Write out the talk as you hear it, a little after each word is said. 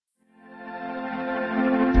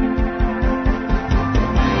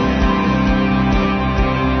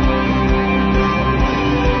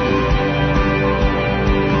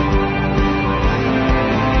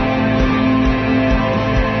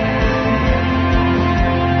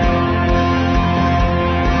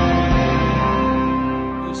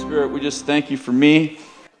we just thank you for me.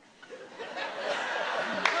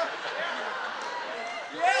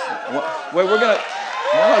 Wait, we're not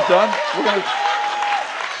done.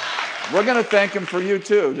 We're gonna thank him for you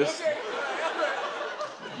too.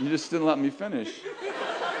 You just didn't let me finish.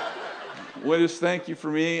 We just thank you for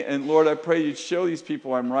me, and Lord, I pray you'd show these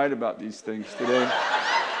people I'm right about these things today.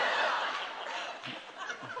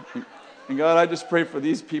 And God, I just pray for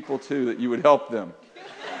these people too, that you would help them.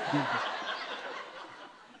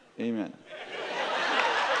 Amen.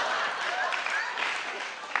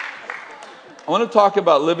 I want to talk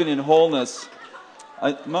about living in wholeness.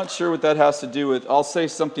 I'm not sure what that has to do with. I'll say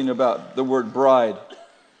something about the word bride.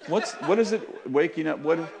 What is it? Waking up?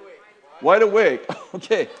 Wide awake.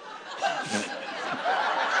 Okay.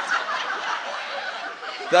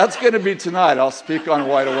 That's going to be tonight. I'll speak on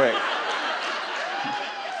wide awake.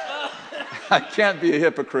 I can't be a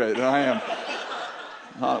hypocrite. I am.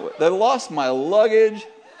 They lost my luggage.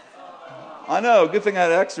 I know. Good thing I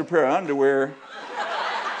had an extra pair of underwear.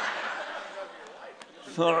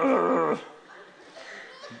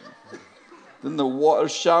 Then the water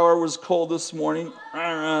shower was cold this morning.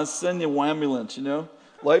 Send the ambulance, you know.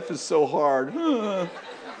 Life is so hard.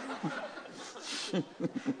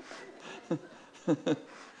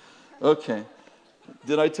 Okay.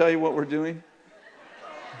 Did I tell you what we're doing?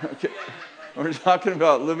 Okay. We're talking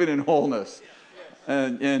about living in wholeness.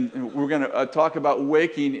 And we're going to talk about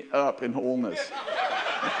waking up in wholeness.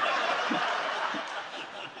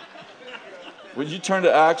 Would you turn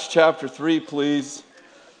to Acts chapter 3, please?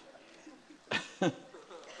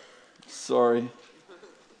 Sorry.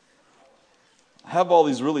 I have all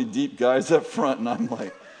these really deep guys up front, and I'm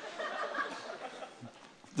like,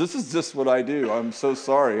 this is just what I do. I'm so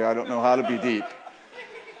sorry. I don't know how to be deep.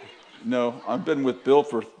 No, I've been with Bill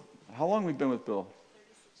for, how long have we been with Bill?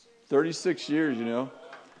 36 years, you know.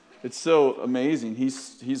 It's so amazing.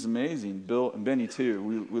 He's amazing. Bill and Benny, too.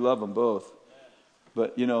 We love them both.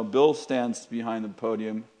 But, you know, Bill stands behind the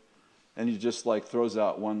podium, and he just, like, throws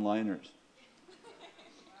out one-liners.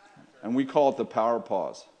 And we call it the power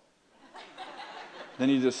pause. Then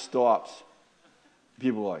he just stops.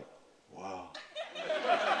 People are like, wow.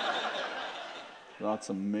 That's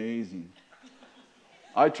amazing.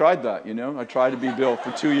 I tried that, you know. I tried to be Bill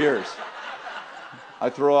for 2 years. I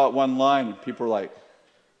throw out one line, and people are like,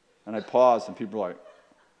 and I pause, and people are like,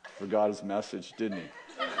 forgot his message, didn't he?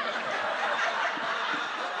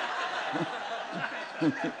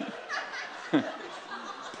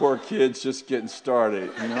 Poor kid's just getting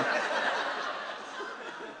started, you know.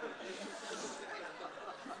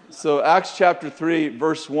 So Acts chapter 3,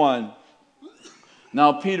 verse 1.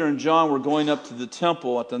 Now Peter and John were going up to the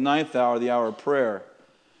temple at the 9th hour, the hour of prayer.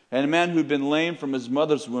 And a man who had been lame from his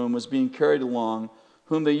mother's womb was being carried along,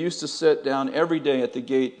 whom they used to set down every day at the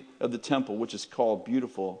gate of the temple, which is called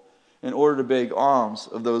Beautiful, in order to beg alms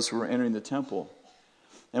of those who were entering the temple.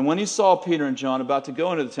 And when he saw Peter and John about to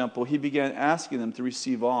go into the temple, he began asking them to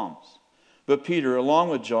receive alms. But Peter, along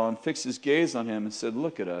with John, fixed his gaze on him and said,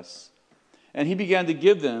 "Look at us." And he began to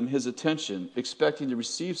give them his attention, expecting to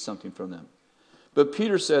receive something from them. But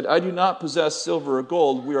Peter said, "I do not possess silver or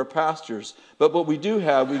gold. We are pastors. But what we do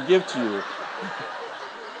have, we give to you.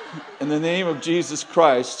 In the name of Jesus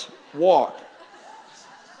Christ, walk."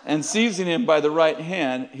 And seizing him by the right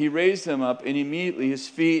hand, he raised him up, and immediately his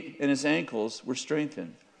feet and his ankles were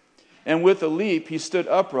strengthened. And with a leap, he stood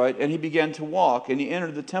upright, and he began to walk. And he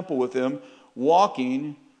entered the temple with them,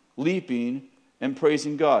 walking, leaping, and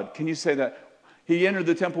praising God. Can you say that? He entered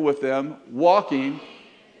the temple with them, walking,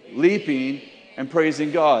 leaping, and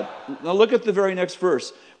praising God. Now look at the very next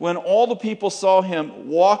verse. When all the people saw him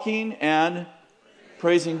walking and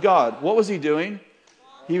praising God, what was he doing?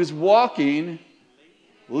 He was walking,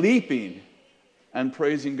 leaping, and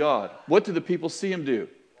praising God. What did the people see him do?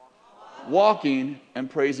 Walking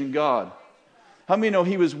and praising God. How many know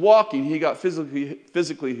he was walking, he got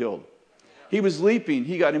physically healed? He was leaping,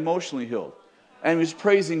 he got emotionally healed. And he was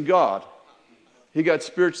praising God, he got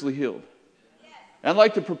spiritually healed. And I'd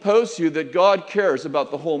like to propose to you that God cares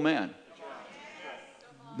about the whole man.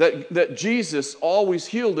 That Jesus always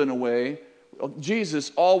healed in a way,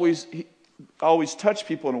 Jesus always touched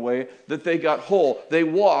people in a way that they got whole. They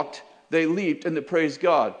walked, they leaped, and they praised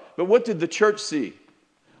God. But what did the church see?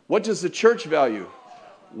 What does the church value?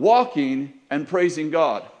 Walking and praising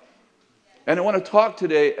God. And I want to talk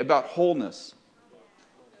today about wholeness.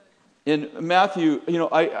 In Matthew, you know,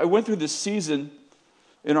 I went through this season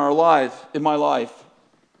in my life,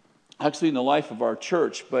 actually in the life of our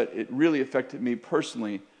church, but it really affected me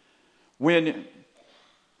personally. When,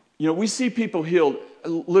 you know, we see people healed,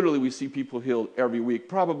 literally we see people healed every week,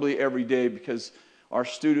 probably every day, because our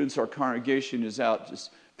students, our congregation is out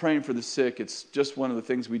just praying for the sick. It's just one of the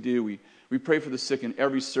things we do. We pray for the sick in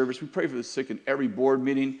every service. We pray for the sick in every board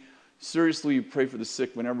meeting. Seriously, we pray for the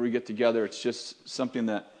sick whenever we get together. It's just something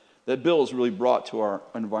that Bill has really brought to our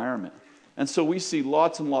environment. And so we see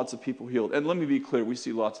lots and lots of people healed. And let me be clear, we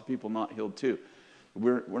see lots of people not healed too.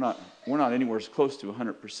 We're not anywhere as close to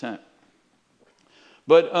 100%.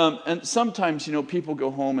 But and sometimes, people go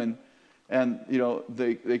home and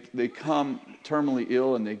they come terminally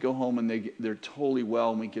ill and they go home and they're totally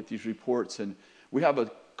well, and we get these reports, and we have a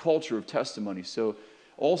culture of testimony. So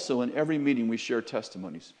also in every meeting we share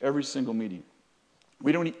testimonies, every single meeting.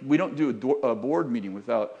 We don't do a board meeting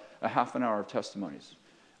without a half an hour of testimonies.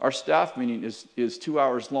 Our staff meeting is 2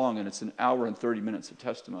 hours long, and it's an hour and 30 minutes of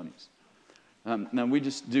testimonies. Now we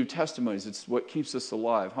just do testimonies. It's what keeps us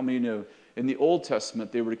alive. How many know in the Old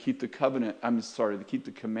Testament they were to keep the to keep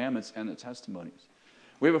the commandments and the testimonies?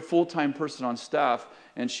 We have a full-time person on staff,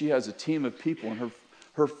 and she has a team of people, and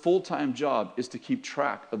her full-time job is to keep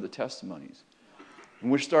track of the testimonies.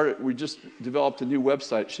 And we just developed a new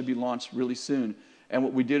website. It should be launched really soon. And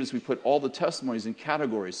what we did is we put all the testimonies in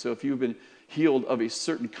categories. So if you've been healed of a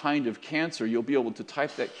certain kind of cancer, you'll be able to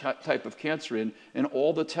type that type of cancer in, and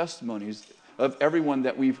all the testimonies of everyone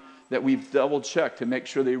that we've double-checked to make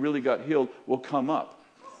sure they really got healed will come up.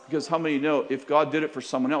 Because how many know if God did it for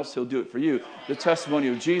someone else, he'll do it for you? The testimony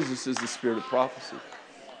of Jesus is the spirit of prophecy.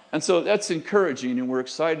 And so that's encouraging, and we're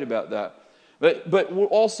excited about that. But we'll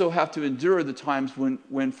also have to endure the times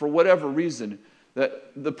when for whatever reason,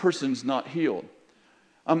 that the person's not healed.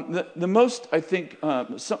 The most, I think,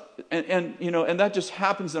 and that just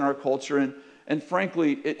happens in our culture, and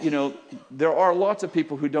frankly, there are lots of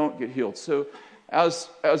people who don't get healed. So as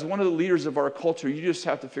one of the leaders of our culture, you just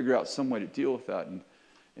have to figure out some way to deal with that.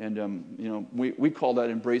 And we call that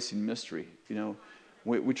embracing mystery.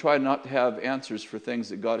 We try not to have answers for things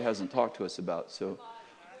that God hasn't talked to us about. So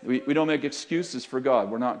we don't make excuses for God.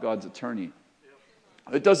 We're not God's attorney.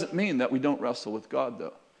 It doesn't mean that we don't wrestle with God,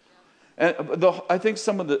 though. And I think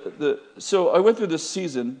some of so I went through this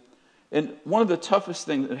season, and one of the toughest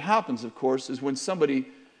things that happens, of course, is when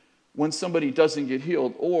somebody doesn't get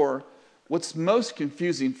healed. Or what's most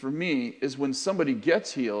confusing for me is when somebody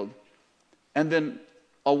gets healed, and then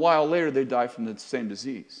a while later they die from the same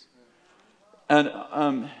disease. And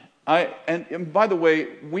by the way,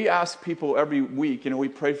 we ask people every week. We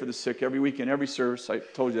pray for the sick every week in every service. I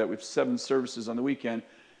told you that we have 7 services on the weekend.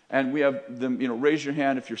 And we have them, raise your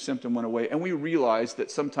hand if your symptom went away. And we realize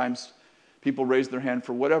that sometimes people raise their hand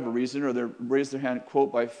for whatever reason, or they raise their hand,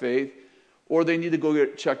 quote, by faith, or they need to go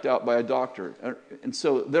get checked out by a doctor. And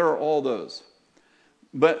so there are all those.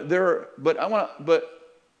 But I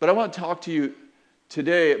want to talk to you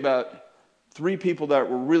today about 3 people that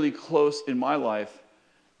were really close in my life.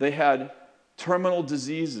 They had terminal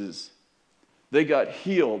diseases. They got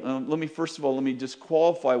healed. And let me just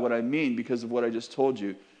qualify what I mean because of what I just told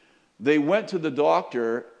you. They went to the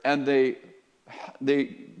doctor and they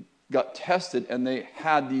got tested and they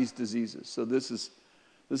had these diseases. So this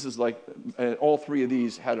is like all 3 of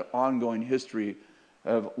these had an ongoing history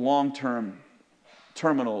of long-term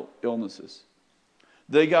terminal illnesses.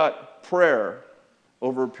 They got prayer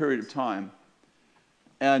over a period of time,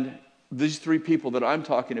 and these 3 people that I'm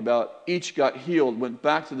talking about each got healed, went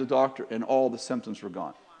back to the doctor, and all the symptoms were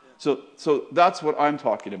gone. So that's what I'm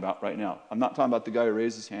talking about right now. I'm not talking about the guy who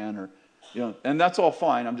raised his hand and that's all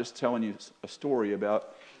fine. I'm just telling you a story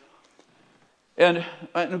about. And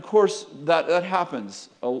of course that happens.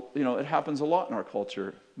 It happens a lot in our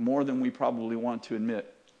culture, more than we probably want to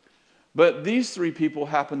admit. But these 3 people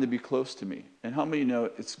happen to be close to me. And how many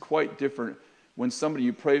know it's quite different when somebody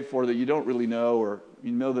you prayed for that you don't really know, or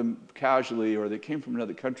you know them casually, or they came from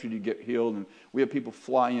another country to get healed, and we have people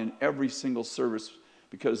fly in every single service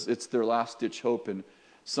because it's their last-ditch hope, and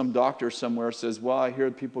some doctor somewhere says, well, I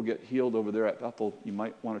hear people get healed over there at Bethel. You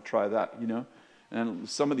might want to try that, And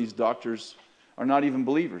some of these doctors are not even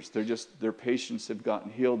believers. Their patients have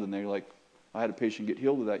gotten healed, and they're like, I had a patient get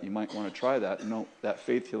healed of that. You might want to try that. That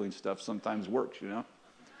faith healing stuff sometimes works,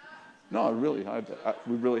 No,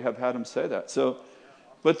 we really have had them say that. So,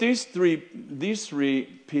 but these three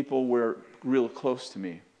people were real close to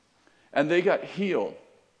me, and they got healed.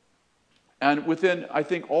 And I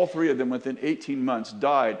think all 3 of them within 18 months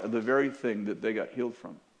died of the very thing that they got healed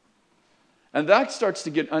from. And that starts to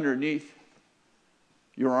get underneath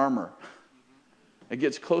your armor. It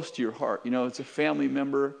gets close to your heart. It's a family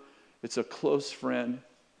member. It's a close friend.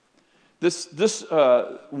 This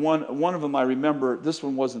one of them I remember. This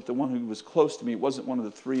one wasn't the one who was close to me. It wasn't one of the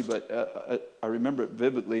 3, but I remember it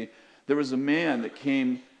vividly. There was a man that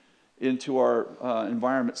came into our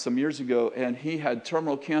environment some years ago, and he had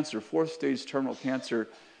terminal cancer, 4th stage terminal cancer,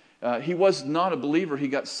 He was not a believer. He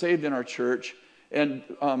got saved in our church. And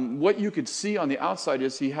what you could see on the outside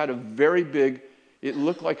is he had a very big, it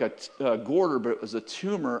looked like a goiter, but it was a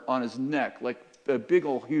tumor on his neck, like a big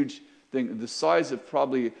old huge thing, the size of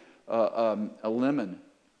probably a lemon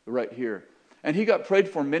right here. And he got prayed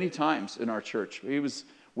for many times in our church. He was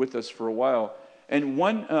with us for a while. And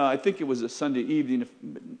one, I think it was a Sunday evening,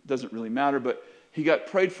 it doesn't really matter, but he got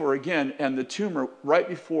prayed for again, and the tumor right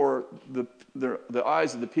before the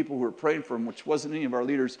eyes of the people who were praying for him, which wasn't any of our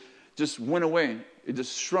leaders, just went away. It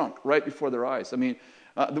just shrunk right before their eyes. I mean,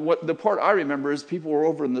 the part I remember is people were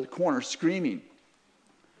over in the corner screaming.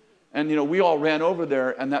 And, we all ran over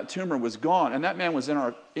there, and that tumor was gone. And that man was in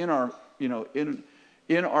our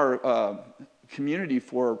community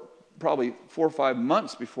for probably 4 or 5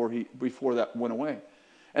 months before that went away.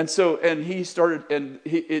 And so, and he started, and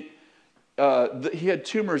he had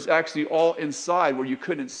tumors actually all inside where you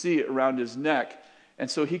couldn't see it around his neck. And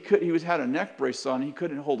so he had a neck brace on. He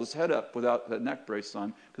couldn't hold his head up without that neck brace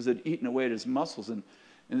on because it had eaten away at his muscles. And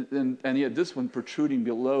he had this one protruding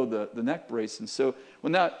below the neck brace. And so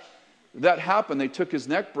when that happened, they took his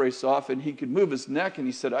neck brace off, and he could move his neck. And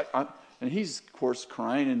he said, and he's, of course,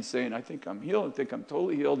 crying and saying, I think I'm healed. I think I'm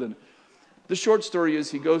totally healed. And the short story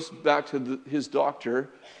is he goes back to his doctor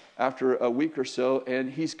after a week or so,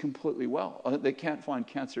 and he's completely well. They can't find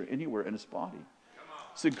cancer anywhere in his body.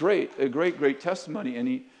 It's a great testimony.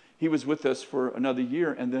 And he was with us for another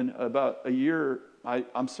year. And then about a year,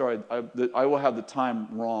 I'm sorry, I will have the time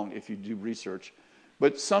wrong if you do research.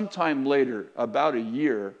 But sometime later, about a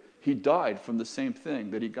year, he died from the same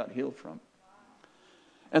thing that he got healed from.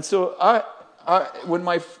 And so when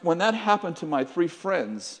that happened to my 3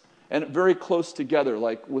 friends, and very close together,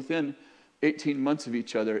 like within 18 months of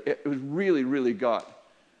each other, it really, really got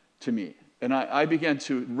to me. And I began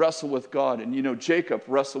to wrestle with God. And, Jacob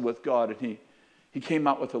wrestled with God, and he came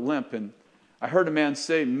out with a limp. And I heard a man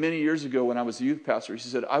say many years ago when I was a youth pastor, he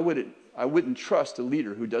said, I wouldn't trust a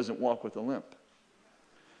leader who doesn't walk with a limp.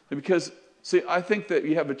 Because, see, I think that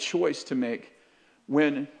you have a choice to make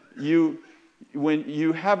when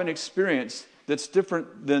you have an experience that's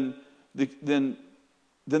different than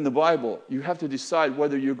the Bible. You have to decide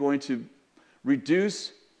whether you're going to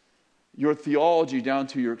reduce your theology down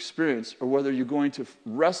to your experience, or whether you're going to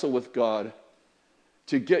wrestle with God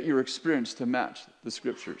to get your experience to match the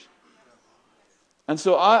Scriptures. And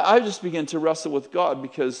so I just began to wrestle with God,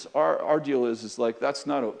 because our deal is like, that's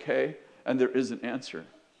not okay, and there is an answer.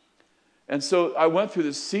 And so I went through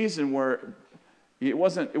this season where it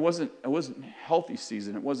wasn't a healthy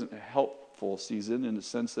season. It wasn't a helpful season in the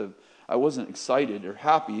sense of I wasn't excited or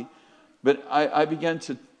happy, but I began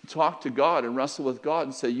to talk to God and wrestle with God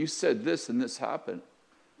and say, you said this and this happened,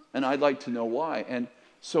 and I'd like to know why. And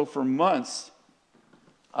so for months,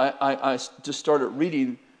 I just started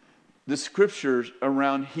reading the Scriptures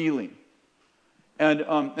around healing. And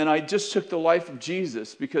I just took the life of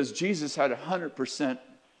Jesus, because Jesus had 100%.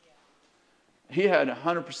 He had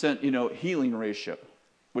 100%, healing ratio,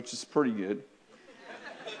 which is pretty good.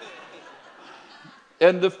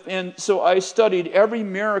 And so I studied every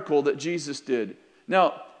miracle that Jesus did.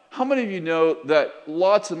 Now, how many of you know that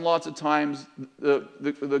lots and lots of times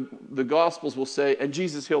the Gospels will say, and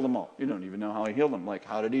Jesus healed them all? You don't even know how he healed them. Like,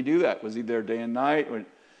 how did he do that? Was he there day and night? Or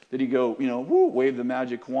did he go, wave the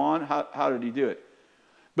magic wand? How did he do it?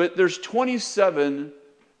 But there's 27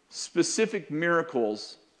 specific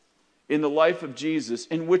miracles in the life of Jesus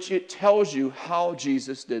in which it tells you how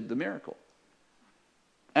Jesus did the miracle.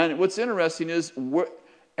 And what's interesting is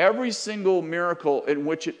every single miracle in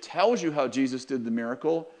which it tells you how Jesus did the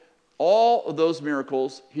miracle, all of those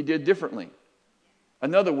miracles he did differently.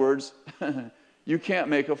 In other words, you can't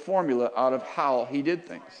make a formula out of how he did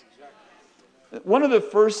things. One of the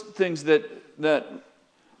first things that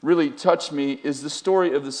really touched me is the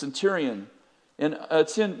story of the centurion. And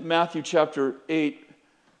it's in Matthew chapter 8,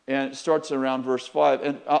 and it starts around verse 5.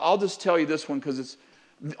 And I'll just tell you this one, because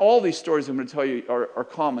all these stories I'm going to tell you are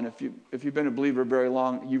common. If you've been a believer very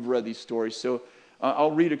long, you've read these stories. So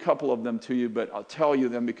I'll read a couple of them to you, but I'll tell you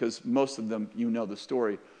them because most of them you know the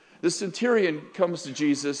story. The centurion comes to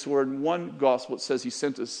Jesus, where in one gospel it says he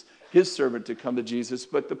sent his servant to come to Jesus.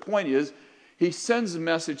 But the point is, he sends a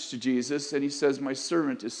message to Jesus, and he says, my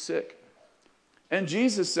servant is sick. And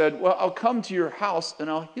Jesus said, well, I'll come to your house and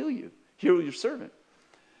I'll heal your servant.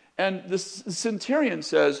 And the centurion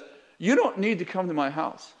says, you don't need to come to my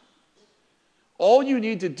house. All you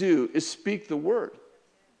need to do is speak the word.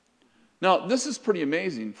 Now, this is pretty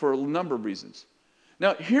amazing for a number of reasons.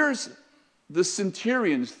 Now, here's the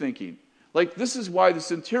centurion's thinking. Like, this is why the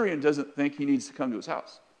centurion doesn't think he needs to come to his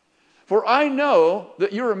house. For I know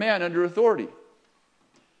that you're a man under authority.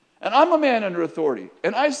 And I'm a man under authority.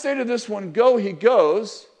 And I say to this one, go, he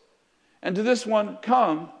goes. And to this one,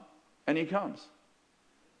 come, and he comes.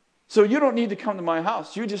 So you don't need to come to my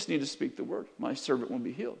house. You just need to speak the word. My servant will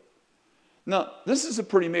be healed. Now, this is a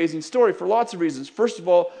pretty amazing story for lots of reasons. First of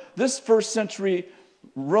all, this first century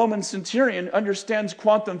Roman centurion understands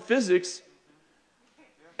quantum physics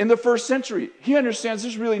in the first century. He understands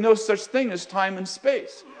there's really no such thing as time and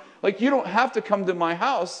space. Like, you don't have to come to my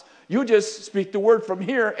house. You just speak the word from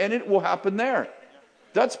here, and it will happen there.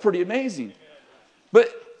 That's pretty amazing.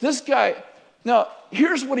 But this guy, now,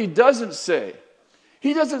 here's what he doesn't say.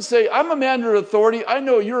 He doesn't say, I'm a man under authority. I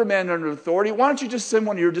know you're a man under authority. Why don't you just send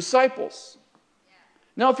one of your disciples?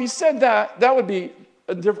 Now, if he said that, that would be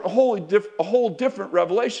a whole different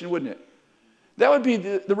revelation, wouldn't it? That would be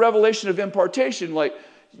the revelation of impartation. Like,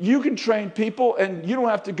 you can train people, and you don't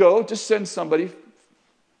have to go. Just send somebody,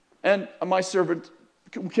 and my servant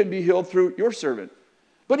can be healed through your servant.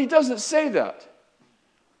 But he doesn't say that.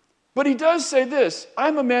 But he does say this,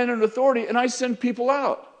 I'm a man under authority, and I send people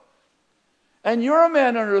out. And you're a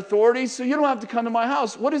man under authority, so you don't have to come to my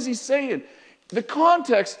house. What is he saying? The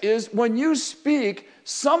context is when you speak,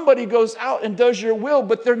 somebody goes out and does your will,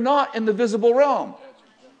 but they're not in the visible realm.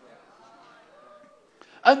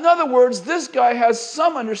 In other words, this guy has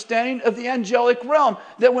some understanding of the angelic realm,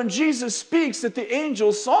 that when Jesus speaks, that the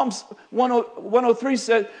angels, Psalms 103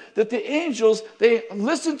 said that the angels, they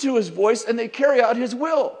listen to his voice and they carry out his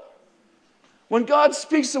will. When God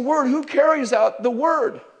speaks the word, who carries out the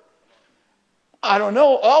word? I don't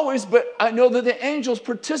know always, but I know that the angels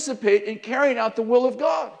participate in carrying out the will of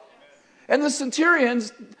God. And the centurion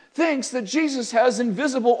thinks that Jesus has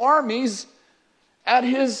invisible armies at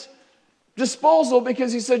his disposal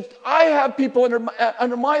because he said, I have people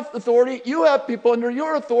under my authority. You have people under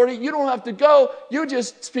your authority. You don't have to go. You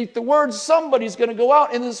just speak the word. Somebody's going to go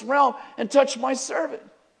out in this realm and touch my servant.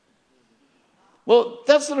 Well,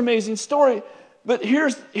 that's an amazing story. But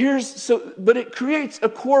but it creates a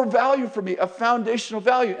core value for me, a foundational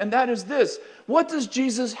value, and that is this. What does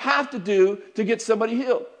Jesus have to do to get somebody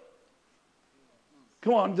healed?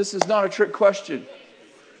 Come on, this is not a trick question.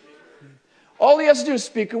 All he has to do is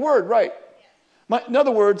speak a word, right? In other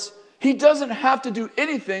words, he doesn't have to do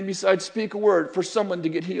anything besides speak a word for someone to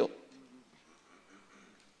get healed.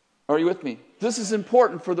 Are you with me? This is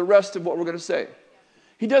important for the rest of what we're going to say.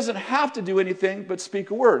 He doesn't have to do anything but speak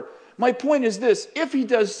a word. My point is this, if he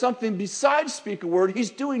does something besides speak a word, he's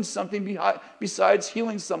doing something besides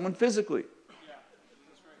healing someone physically.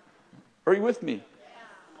 Are you with me?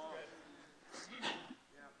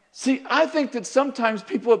 See, I think that sometimes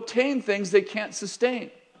people obtain things they can't sustain.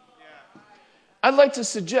 I'd like to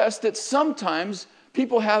suggest that sometimes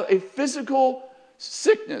people have a physical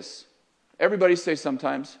sickness. Everybody say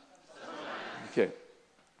sometimes. Okay.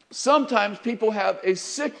 Sometimes people have a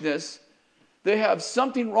sickness. They have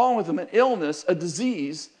something wrong with them, an illness, a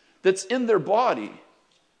disease that's in their body.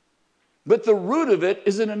 But the root of it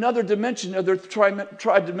is in another dimension of their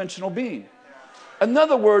tri-dimensional being. In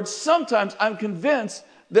other words, sometimes I'm convinced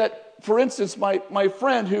that, for instance, my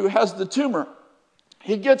friend who has the tumor,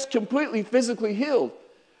 he gets completely physically healed.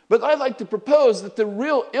 But I'd like to propose that the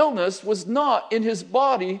real illness was not in his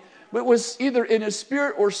body, but was either in his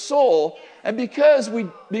spirit or soul. And because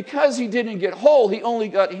he didn't get whole, he only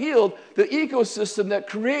got healed, the ecosystem that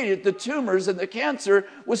created the tumors and the cancer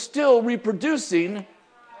was still reproducing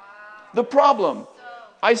the problem.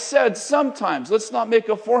 I said sometimes, let's not make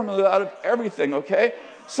a formula out of everything, okay?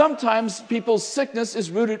 Sometimes people's sickness is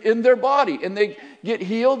rooted in their body, and they get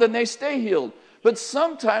healed and they stay healed. But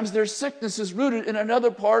sometimes their sickness is rooted in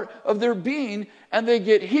another part of their being, and they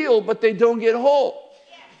get healed, but they don't get whole.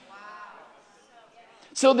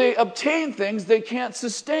 So they obtain things they can't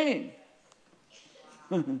sustain.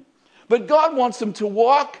 But God wants them to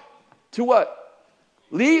walk, to what?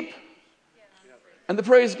 Leap, and to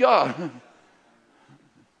praise God.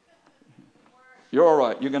 You're all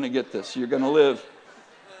right. You're going to get this. You're going to live.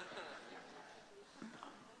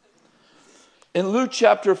 In Luke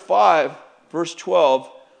chapter 5, verse 12,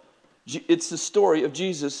 it's the story of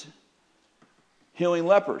Jesus healing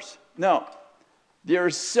lepers. Now, there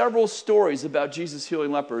are several stories about Jesus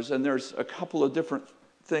healing lepers, and there's a couple of different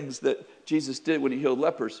things that Jesus did when he healed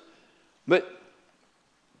lepers. But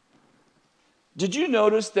did you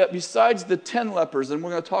notice that besides the 10 lepers, and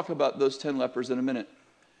we're going to talk about those 10 lepers in a minute,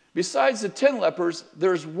 besides the 10 lepers,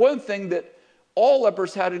 there's one thing that all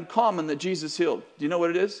lepers had in common that Jesus healed. Do you know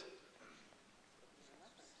what it is?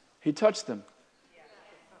 He touched them.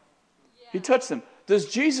 He touched them. Does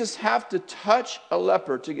Jesus have to touch a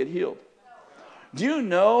leper to get healed? Do you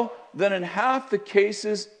know that in half the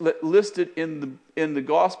cases listed in the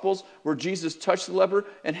Gospels where Jesus touched the leper,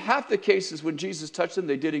 and half the cases when Jesus touched them,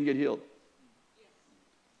 they didn't get healed?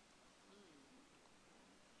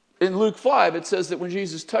 In Luke 5, it says that when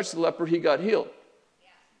Jesus touched the leper, he got healed.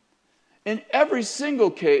 In every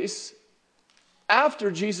single case,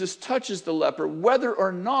 after Jesus touches the leper, whether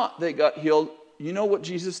or not they got healed, you know what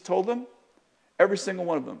Jesus told them? Every single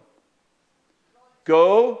one of them.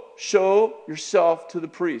 Go show yourself to the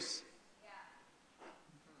priests.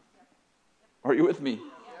 Are you with me?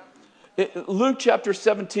 Luke chapter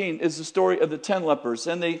 17 is the story of the 10 lepers.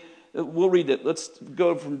 And we'll read it. Let's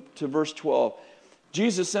go to verse 12.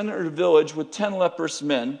 Jesus entered a village with 10 leprous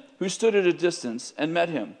men who stood at a distance and met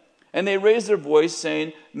him. And they raised their voice,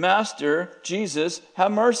 saying, Master, Jesus,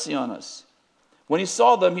 have mercy on us. When he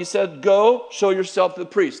saw them, he said, Go, show yourself to the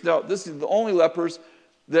priest. Now, this is the only lepers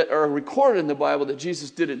that are recorded in the Bible that Jesus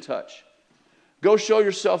didn't touch. Go show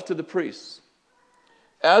yourself to the priests.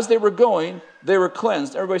 As they were going, they were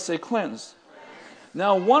cleansed. Everybody say cleansed.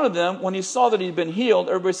 Now, one of them, when he saw that he'd been healed,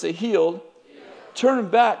 everybody say healed, turned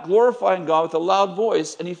back, glorifying God with a loud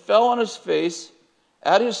voice, and he fell on his face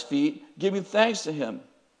at his feet, giving thanks to him.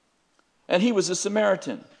 And he was a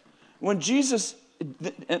Samaritan. Then Jesus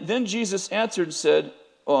answered and said,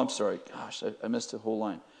 oh, I'm sorry. Gosh, I missed a whole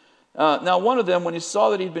line. Now one of them, when he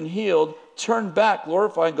saw that he'd been healed, turned back,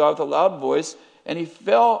 glorifying God with a loud voice, and he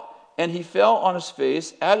fell on his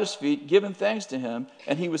face at his feet, giving thanks to him,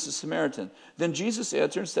 and he was a Samaritan. Then Jesus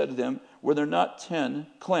answered and said to them, Were there not 10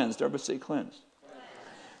 cleansed? Everybody say cleansed.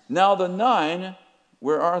 Now the 9,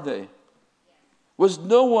 where are they? Was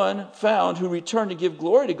no one found who returned to give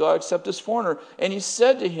glory to God except this foreigner? And he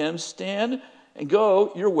said to him, Stand and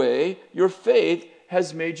go your way. Your faith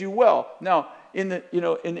has made you well. Now, in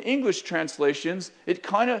the English translations,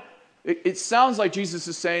 it sounds like Jesus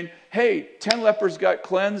is saying, hey, 10 lepers got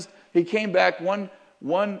cleansed. He came back. One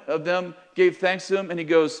of them gave thanks to him, and he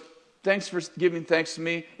goes, thanks for giving thanks to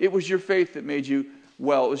me. It was your faith that made you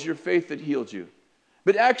well. It was your faith that healed you.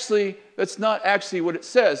 But actually, that's not actually what it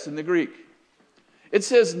says in the Greek. It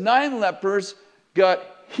says 9 lepers got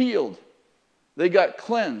healed. They got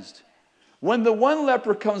cleansed. When the one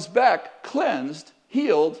leper comes back, cleansed,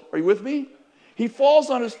 healed, are you with me? He falls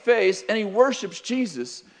on his face and he worships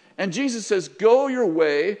Jesus. And Jesus says, Go your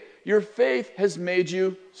way. Your faith has made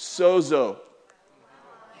you sozo.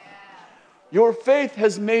 Your faith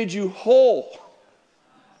has made you whole.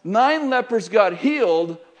 9 lepers got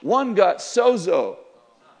healed. 1 got sozo.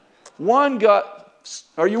 1 got,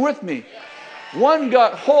 are you with me? 1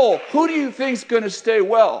 got whole. Who do you think's going to stay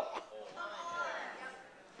well?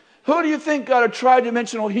 Who do you think got a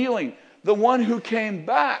tri-dimensional healing? The one who came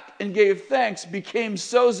back and gave thanks became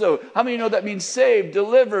sozo. How many know that means saved,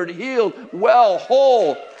 delivered, healed, well,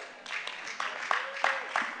 whole?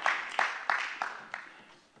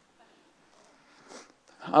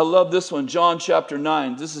 I love this one, John chapter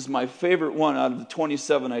 9. This is my favorite one out of the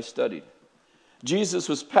 27 I studied. Jesus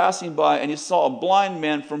was passing by and he saw a blind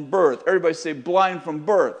man from birth. Everybody say blind from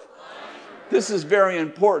birth. This is very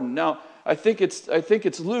important. Now, I think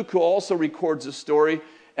it's Luke who also records this story,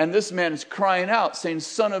 and this man is crying out, saying,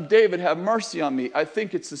 Son of David, have mercy on me. I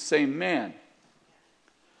think it's the same man.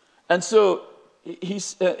 And so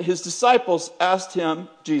his disciples asked him,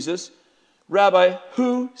 Jesus, Rabbi,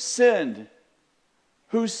 who sinned?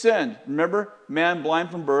 Who sinned? Remember, man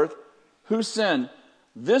blind from birth. Who sinned?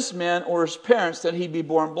 This man or his parents that he be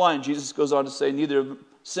born blind? Jesus goes on to say, neither of them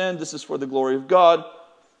sinned. This is for the glory of God.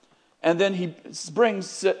 And then he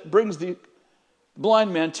brings the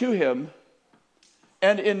blind man to him.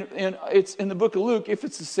 And it's in the book of Luke, if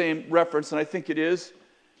it's the same reference, and I think it is,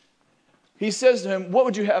 he says to him, what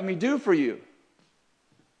would you have me do for you?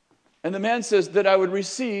 And the man says, that I would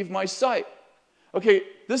receive my sight. Okay,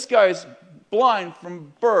 this guy's blind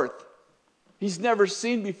from birth. He's never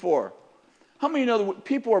seen before. How many know that when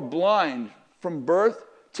people are blind from birth,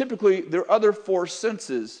 typically their other 4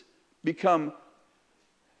 senses become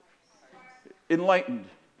enlightened,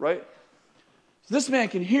 right? So this man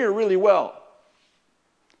can hear really well.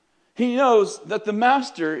 He knows that the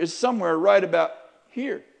master is somewhere right about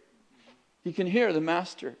here. He can hear the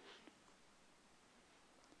master.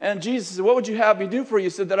 And Jesus said, what would you have me do for you? He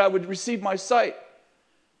said that I would receive my sight.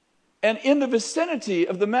 And in the vicinity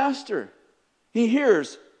of the master, he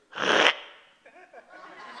hears,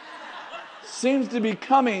 seems to be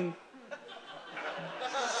coming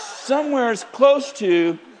somewhere as close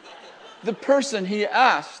to the person he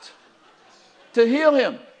asked to heal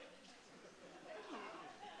him.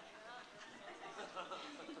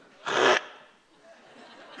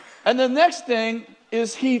 And the next thing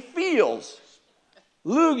is he feels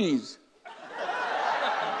loogies.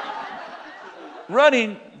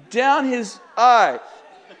 running down his eyes,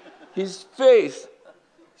 his face.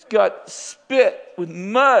 He's got spit with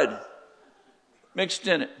mud mixed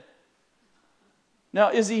in it.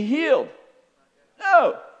 Now, is he healed?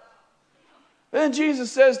 No. Then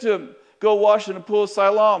Jesus says to him, go wash in the pool of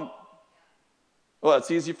Siloam. Well,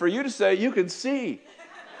 it's easy for you to say. You can see.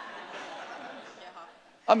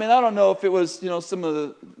 I mean, I don't know if it was, some of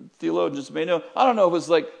the theologians may know. I don't know if it was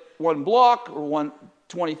like 1 block or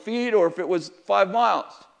 120 feet or if it was 5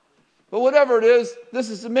 miles. But whatever it is, this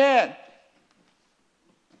is the man.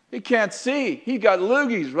 He can't see. He got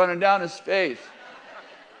loogies running down his face.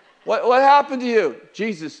 What happened to you?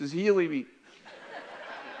 Jesus is healing me.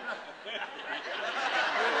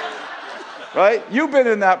 Right? You've been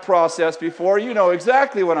in that process before. You know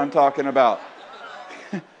exactly what I'm talking about.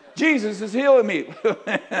 Jesus is healing me.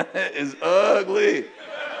 It's ugly.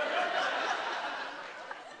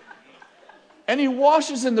 And he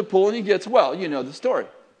washes in the pool and he gets well. You know the story.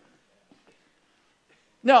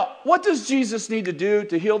 Now, what does Jesus need to do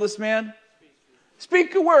to heal this man?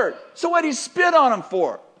 Speak a word. So what did he spit on him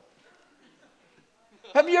for?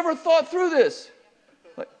 Have you ever thought through this?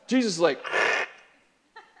 Jesus is like,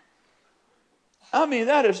 I mean,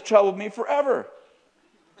 that has troubled me forever.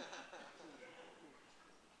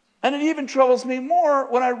 And it even troubles me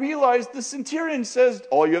more when I realize the centurion says,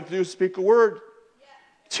 all you have to do is speak a word.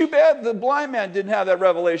 Too bad the blind man didn't have that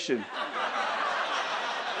revelation.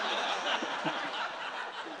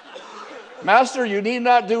 Master, you need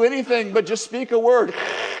not do anything but just speak a word.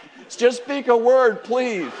 Just speak a word,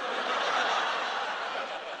 please.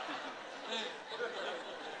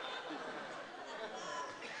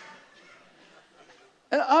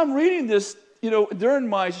 And I'm reading this, during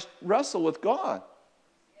my wrestle with God.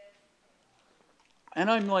 And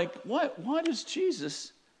I'm like, what? Why does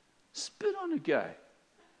Jesus spit on a guy?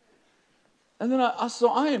 And then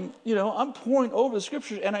I'm pouring over the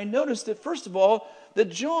scriptures, and I noticed that, first of all, that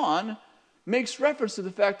John makes reference to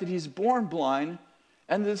the fact that he's born blind,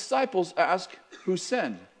 and the disciples ask, who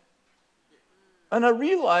sinned? And I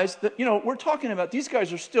realized that, we're talking about, these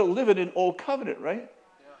guys are still living in Old Covenant, right?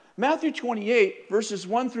 Yeah. Matthew 28, verses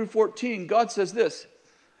 1 through 14, God says this,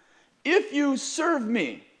 if you serve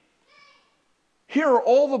me, here are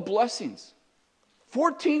all the blessings.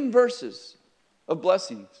 14 verses of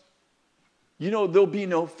blessings. There'll be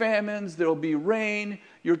no famines, there'll be rain,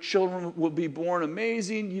 your children will be born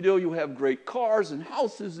amazing, you'll have great cars and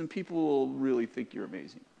houses, and people will really think you're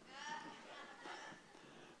amazing.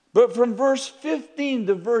 But from verse 15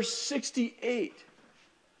 to verse 68,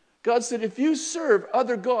 God said, if you serve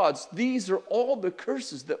other gods, these are all the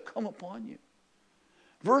curses that come upon you.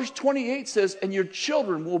 Verse 28 says, and your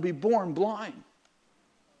children will be born blind.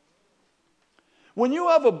 When you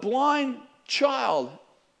have a blind child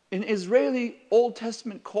in Israeli Old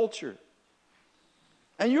Testament culture,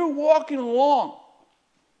 and you're walking along,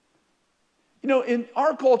 in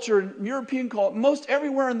our culture, in European culture, most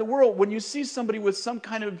everywhere in the world, when you see somebody with some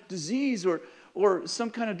kind of disease or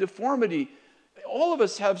some kind of deformity, all of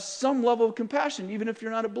us have some level of compassion. Even if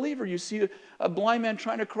you're not a believer, you see a blind man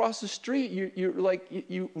trying to cross the street,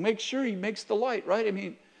 you make sure he makes the light, right? I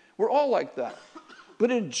mean, we're all like that.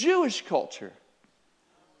 But in Jewish culture,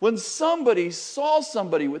 when somebody saw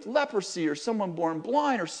somebody with leprosy or someone born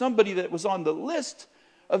blind or somebody that was on the list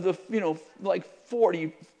of the,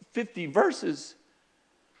 40, 50 verses,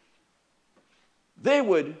 they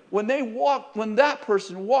would, when that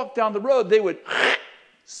person walked down the road, they would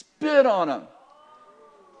spit on him.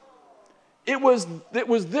 It was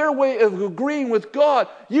their way of agreeing with God.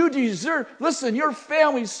 You deserve, listen, your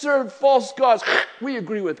family served false gods. We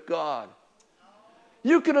agree with God.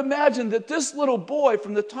 You can imagine that this little boy,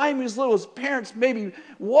 from the time he was little, his parents maybe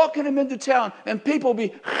walking him into town, and people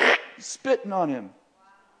be spitting on him.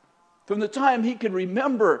 From the time he can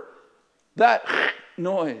remember that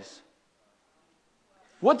noise.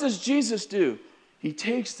 What does Jesus do? He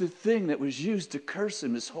takes the thing that was used to curse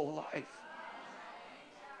him his whole life,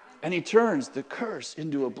 and he turns the curse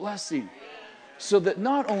into a blessing, so that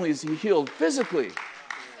not only is he healed physically,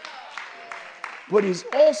 but he's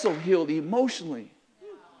also healed emotionally.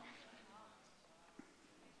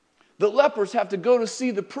 The lepers have to go to see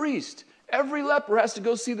the priest. Every leper has to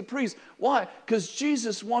go see the priest. Why? Because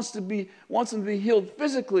Jesus wants them to be healed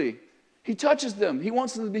physically. He touches them. He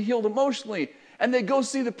wants them to be healed emotionally. And they go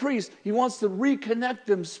see the priest. He wants to reconnect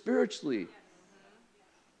them spiritually.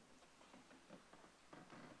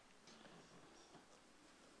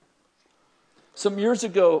 Some years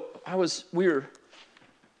ago, I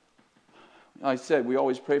said we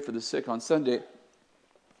always pray for the sick on Sunday.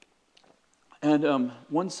 And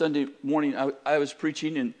one Sunday morning, I was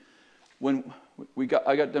preaching, and when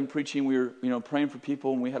I got done preaching. We were, praying for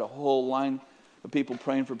people, and we had a whole line of people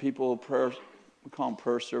praying for people. Prayer, we call them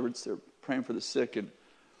prayer servants. They're praying for the sick. And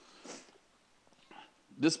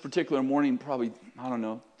this particular morning, probably,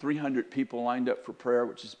 300 people lined up for prayer,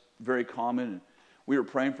 which is very common. And we were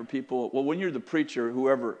praying for people. Well, when you're the preacher,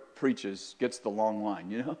 whoever preaches gets the long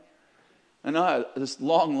line, And I had this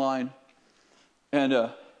long line,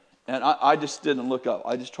 and I just didn't look up.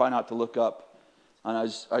 I just try not to look up, and I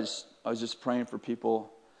was just praying for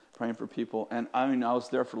people. And I was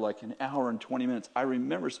there for like an hour and 20 minutes. I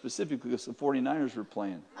remember specifically because the 49ers were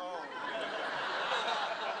playing.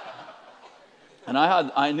 And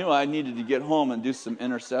I knew I needed to get home and do some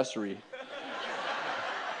intercession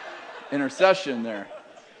there.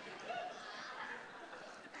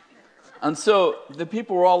 And so the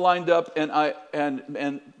people were all lined up, and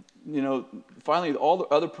finally all the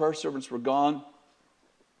other prayer servants were gone.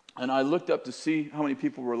 And I looked up to see how many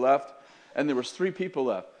people were left, and there was 3 people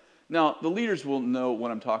left. Now, the leaders will know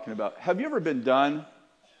what I'm talking about. Have you ever been done,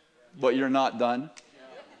 but you're not done?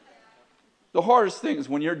 The hardest thing is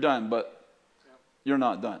when you're done, but you're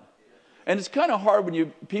not done. And it's kind of hard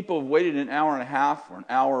when people have waited an hour and a half or an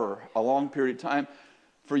hour or a long period of time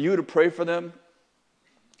for you to pray for them.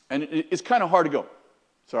 And it's kind of hard to go.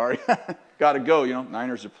 Sorry, got to go,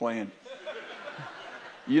 Niners are playing.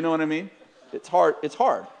 You know what I mean? It's hard.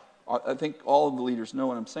 I think all of the leaders know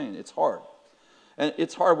what I'm saying. It's hard. And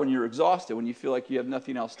it's hard when you're exhausted, when you feel like you have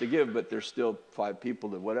nothing else to give, but there's still 5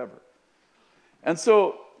 people to whatever. And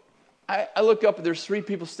so I look up and there's 3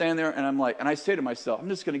 people standing there, and I say to myself, I'm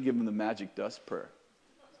just going to give them the magic dust prayer.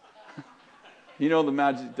 You know the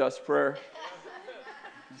magic dust prayer?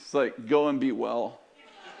 It's like, go and be well.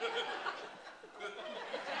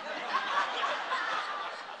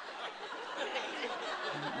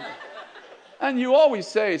 And you always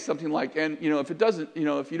say something like, and if it doesn't,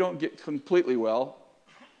 if you don't get completely well,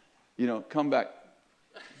 come back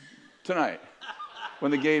tonight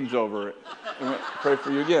when the game's over and we'll pray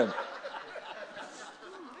for you again.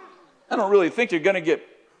 I don't really think you're going to get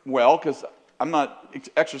well because I'm not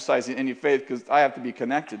exercising any faith because I have to be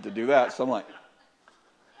connected to do that. So I'm like,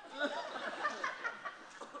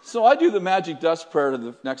 so I do the magic dust prayer to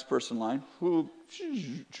the next person line.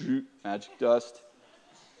 Magic dust.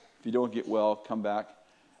 If you don't get well, come back.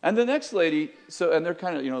 And the next lady, and they're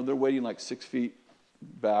kind of, they're waiting like 6 feet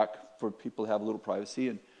back for people to have a little privacy.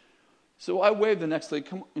 And so I wave the next lady,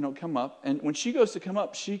 come up. And when she goes to come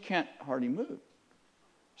up, she can't hardly move.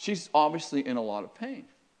 She's obviously in a lot of pain.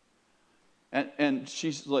 And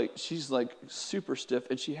she's like super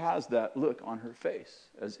stiff, and she has that look on her face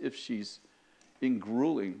as if she's in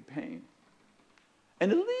grueling pain.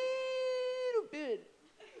 And a little bit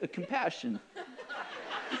of compassion.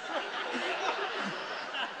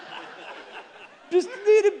 Just a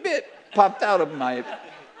little bit popped out of my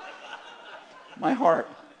heart.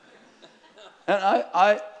 And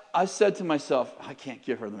I said to myself, I can't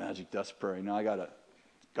give her the magic dust prayer.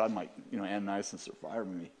 God might, Ananias and fire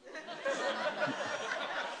me.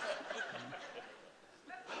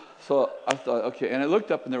 So I thought, okay. And I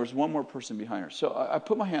looked up, and there was one more person behind her. So I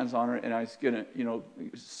put my hands on her, and I was going to,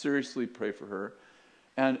 seriously pray for her.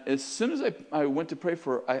 And as soon as I went to pray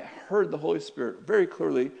for her, I heard the Holy Spirit very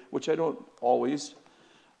clearly, which I don't always.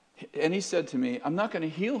 And he said to me, I'm not going to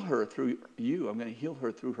heal her through you. I'm going to heal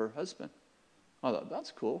her through her husband. I thought,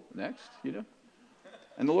 that's cool. Next, And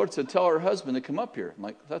the Lord said, tell her husband to come up here. I'm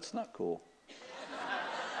like, that's not cool.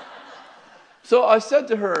 So I said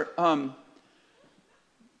to her,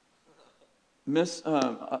 Miss,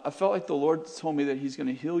 I felt like the Lord told me that he's going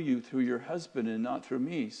to heal you through your husband and not through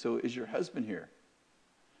me. So is your husband here?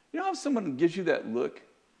 You know how someone gives you that look?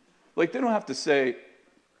 Like they don't have to say,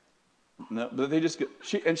 no, but they just get,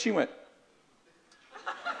 she went.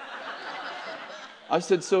 I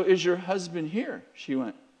said, so is your husband here? She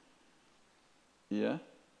went, yeah.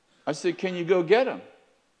 I said, can you go get him?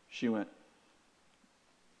 She went,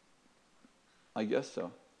 I guess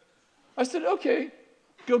so. I said, okay,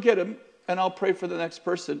 go get him, and I'll pray for the next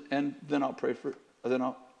person, and then I'll pray for,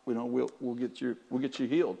 we'll get you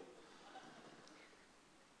healed.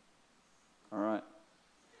 All right.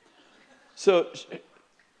 So,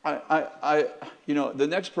 the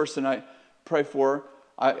next person I pray for,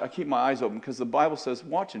 I keep my eyes open because the Bible says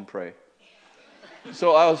watch and pray.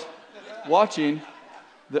 So I was watching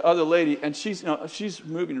the other lady, and she's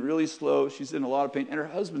moving really slow. She's in a lot of pain, and her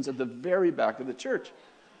husband's at the very back of the church.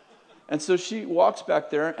 And so she walks back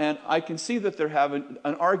there, and I can see that they're having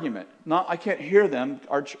an argument. I can't hear them.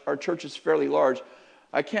 Our church is fairly large.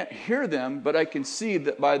 I can't hear them, but I can see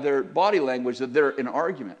that by their body language that they're in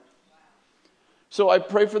argument. So I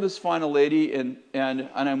pray for this final lady, and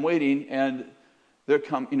I'm waiting, and they're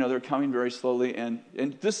coming very slowly, and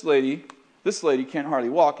this lady can't hardly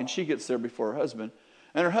walk, and she gets there before her husband.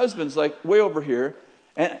 And her husband's like way over here,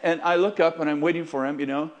 and I look up and I'm waiting for him,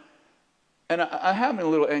 and I'm having a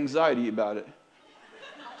little anxiety about it.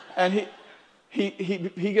 And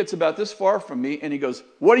he gets about this far from me, and he goes,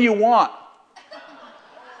 "What do you want?"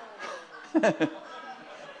 That's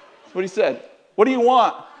what he said. "What do you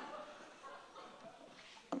want?"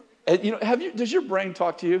 And does your brain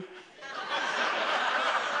talk to you?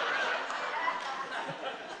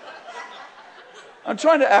 I'm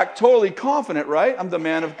trying to act totally confident, right? I'm the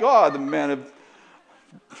man of God, the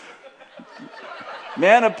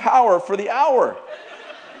man of power for the hour.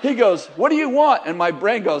 He goes, "What do you want?" And my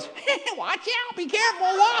brain goes, "Watch out, be careful.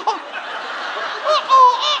 Whoa.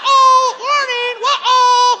 Warning,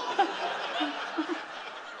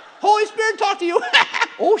 Holy Spirit talk to you."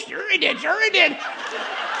 "Oh, sure he did.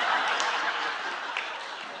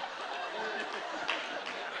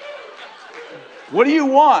 "What do you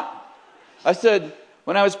want?" I said,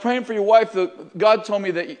 "When I was praying for your wife, God told me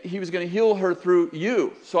that he was going to heal her through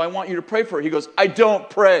you. So I want you to pray for her." He goes, "I don't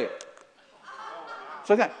pray." It's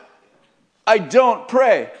like that. "I don't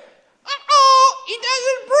pray." He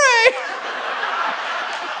doesn't pray.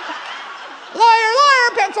 Liar, liar,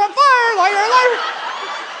 pants on fire, liar, liar.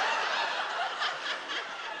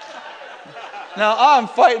 Now I'm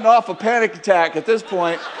fighting off a panic attack at this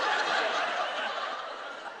point.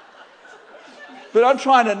 But I'm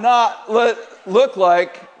trying to not look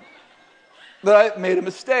like that I made a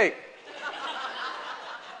mistake.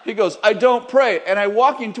 He goes, "I don't pray." And I'm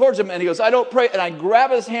walking towards him, and he goes, "I don't pray." And I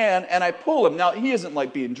grab his hand, and I pull him. Now, he isn't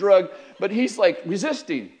like being drugged, but he's like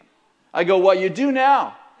resisting. I go, "What you do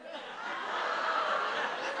now?"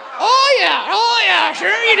 Oh yeah, sure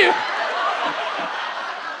you do.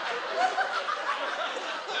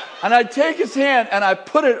 And I take his hand, and I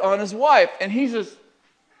put it on his wife, and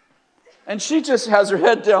she just has her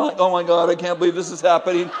head down like, "Oh my God, I can't believe this is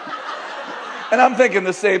happening." And I'm thinking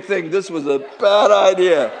the same thing. This was a bad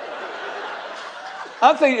idea.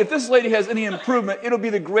 I'm thinking if this lady has any improvement, it'll be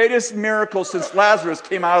the greatest miracle since Lazarus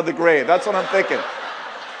came out of the grave. That's what I'm thinking.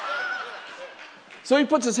 So he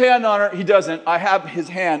puts his hand on her. He doesn't. I have his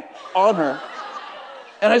hand on her.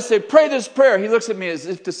 And I say, "Pray this prayer." He looks at me as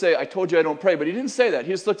if to say, "I told you I don't pray." But he didn't say that.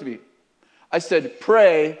 He just looked at me. I said,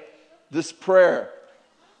 "Pray this prayer."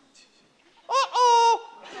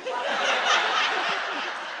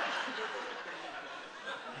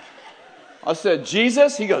 I said,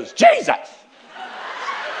 "Jesus?" He goes, "Jesus."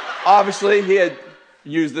 Obviously, he had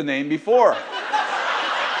used the name before.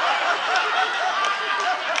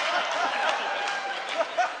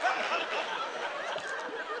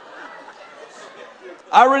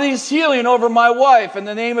 "I release healing over my wife in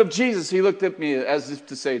the name of Jesus." He looked at me as if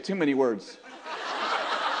to say, too many words.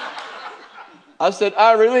 I said,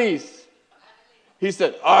 "I release." He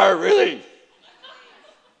said, "I release.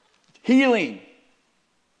 Healing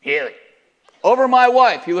over my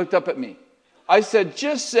wife." He looked up at me. I said,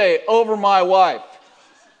 "Just say, over my wife."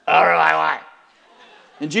 "Over my wife.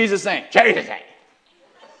 In Jesus' name." "Jesus' name."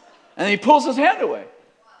 And he pulls his hand away.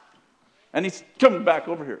 And he's coming back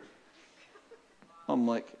over here. I'm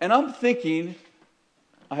like, and I'm thinking,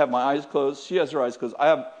 I have my eyes closed. She has her eyes closed. I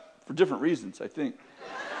have, for different reasons, I think.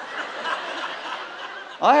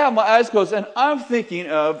 I have my eyes closed, and I'm thinking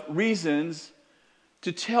of reasons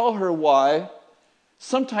to tell her why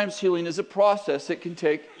sometimes healing is a process that can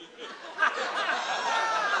take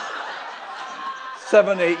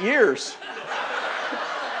 7-8 years.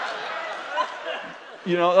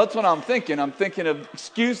 That's what I'm thinking. I'm thinking of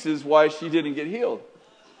excuses why she didn't get healed.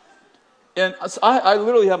 And I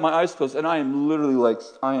literally have my eyes closed, and I am literally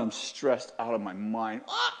I am stressed out of my mind.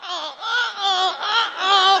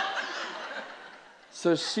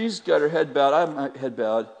 So she's got her head bowed, I have my head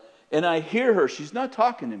bowed, and I hear her. She's not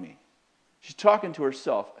talking to me. She's talking to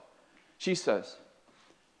herself. She says,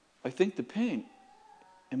 "I think the pain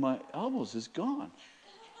in my elbows is gone."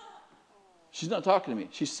 She's not talking to me.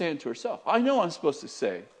 She's saying to herself. I know I'm supposed to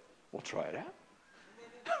say, "Well, try it out."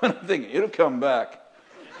 And I'm thinking, it'll come back.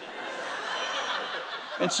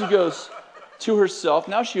 And she goes to herself.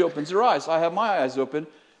 Now she opens her eyes. I have my eyes open.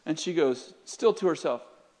 And she goes, still to herself,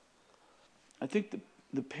 "I think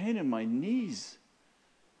the pain in my knees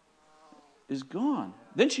is gone."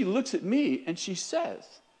 Then she looks at me and she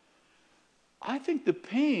says, "I think the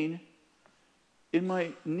pain in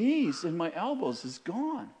my knees and my elbows is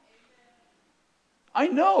gone." I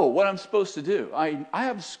know what I'm supposed to do. I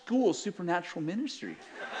have school supernatural ministry.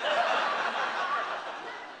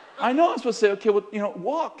 I know I'm supposed to say, "Okay, well,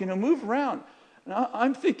 walk, move around." And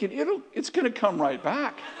I'm thinking it's going to come right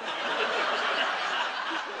back.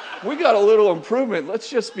 We got a little improvement. Let's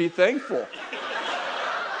just be thankful.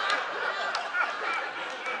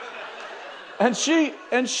 And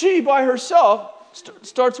she by herself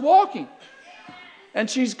starts walking. And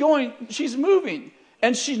she's moving.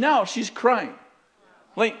 And she's crying.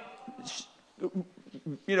 Like,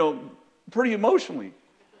 pretty emotionally.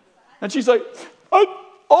 And she's like,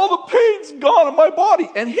 all the pain's gone in my body.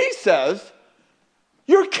 And he says,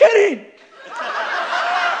 "You're kidding."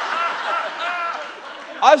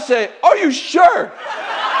 I say, "Are you sure?"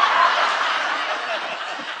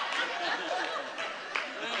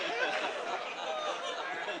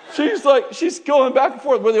 She's going back and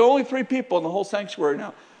forth. We're the only 3 people in the whole sanctuary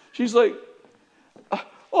now. She's like,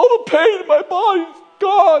 "All the pain in my body's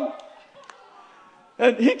gone."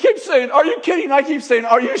 And he keeps saying, "Are you kidding?" I keep saying,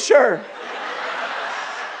 "Are you sure?"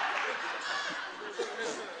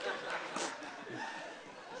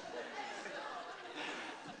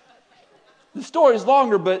 The story is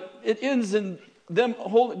longer, but it ends in them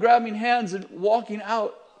grabbing hands and walking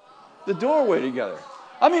out the doorway together.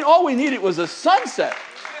 I mean, all we needed was a sunset.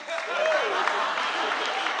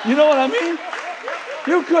 You know what I mean?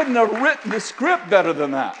 You couldn't have written the script better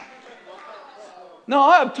than that. No,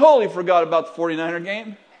 I have totally forgot about the 49er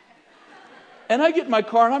game. And I get in my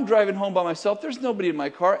car and I'm driving home by myself. There's nobody in my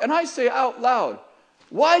car. And I say out loud,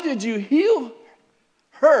 "Why did you heal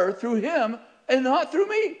her through him and not through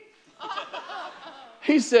me?"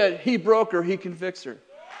 He said, "He broke her, he can fix her."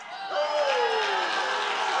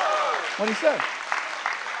 What he said.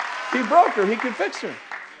 He broke her, he can fix her.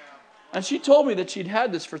 And she told me that she'd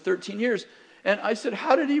had this for 13 years. And I said,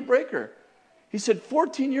 "How did he break her?" He said,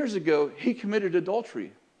 14 years ago, he committed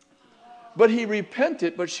adultery. But he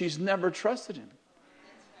repented, but she's never trusted him.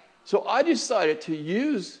 So I decided to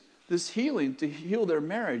use this healing to heal their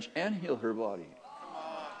marriage and heal her body.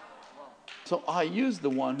 So I used the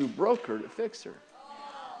one who broke her to fix her.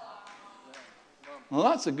 Well,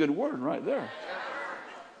 that's a good word right there.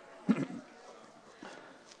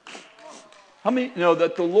 How many know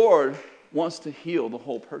that the Lord wants to heal the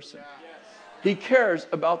whole person? He cares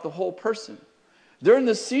about the whole person. During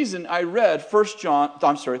this season, I read 3 John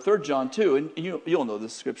 2, and you'll know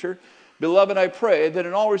this scripture. "Beloved, I pray that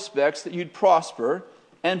in all respects that you'd prosper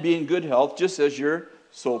and be in good health, just as your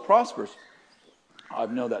soul prospers." I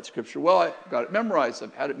know that scripture well. I got it memorized.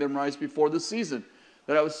 I've had it memorized before this season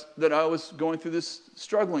that I was going through this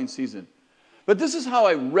struggling season. But this is how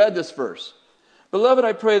I read this verse. "Beloved,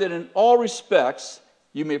 I pray that in all respects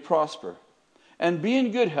you may prosper and be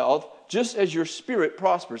in good health, just as your spirit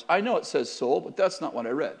prospers." I know it says soul, but that's not what I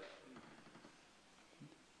read.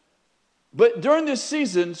 But during this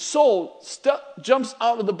season, soul jumps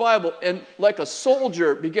out of the Bible and like a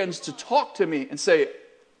soldier begins to talk to me and say,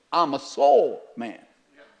 "I'm a soul man."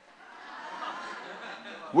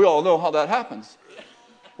 We all know how that happens.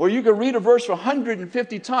 Or you can read a verse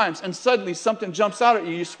 150 times and suddenly something jumps out at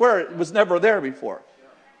you. You swear it was never there before.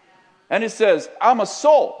 And it says, "I'm a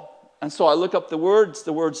soul." And so I look up the word. It's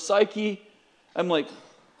the word psyche. I'm like,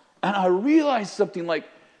 and I realize something like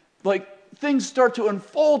things start to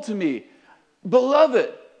unfold to me.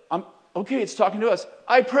 "Beloved," it's talking to us.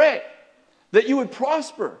 "I pray that you would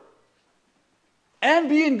prosper and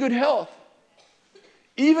be in good health,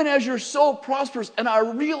 even as your soul prospers." And I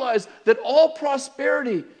realize that all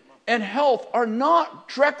prosperity and health are not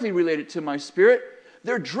directly related to my spirit.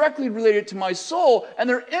 They're directly related to my soul, and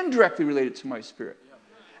they're indirectly related to my spirit.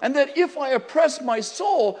 And that if I oppress my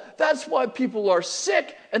soul, that's why people are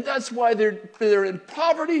sick, and that's why they're in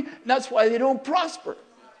poverty, and that's why they don't prosper.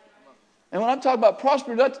 And when I'm talking about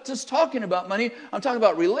prosperity, I'm not just talking about money. I'm talking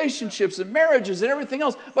about relationships and marriages and everything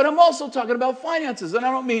else. But I'm also talking about finances. And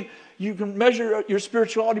I don't mean you can measure your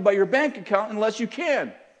spirituality by your bank account unless you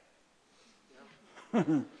can.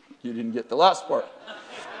 You didn't get the last part.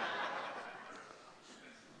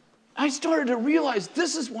 I started to realize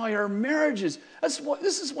this is why our marriages,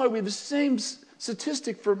 this is why we have the same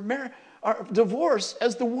statistic for our divorce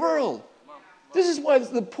as the world. This is why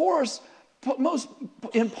the poorest, most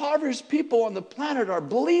impoverished people on the planet are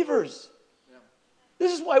believers.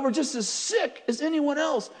 This is why we're just as sick as anyone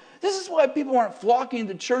else. This is why people aren't flocking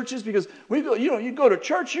to churches, because you go to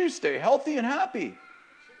church, you stay healthy and happy.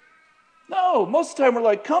 No, most of the time we're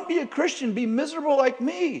like, "Come be a Christian, be miserable like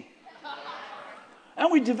me." And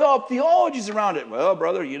we develop theologies around it. "Well,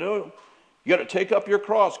 brother, you got to take up your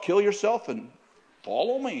cross, kill yourself, and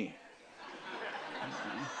follow me."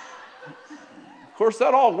 Of course,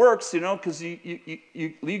 that all works, because you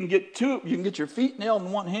can get your feet nailed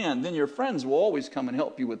in one hand, then your friends will always come and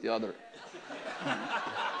help you with the other.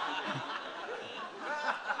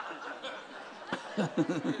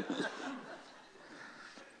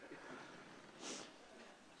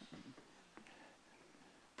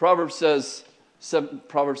 Proverbs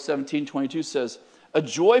 17:22 says, a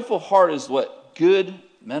joyful heart is what? Good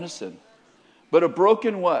medicine. But a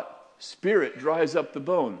broken what? Spirit dries up the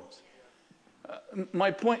bones. My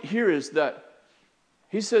point here is that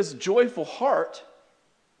he says joyful heart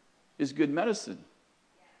is good medicine.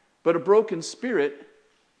 But a broken spirit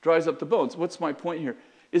dries up the bones. What's my point here?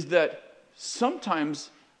 Is that sometimes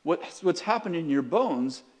what's happening in your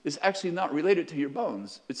bones is actually not related to your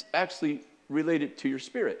bones. It's actually related to your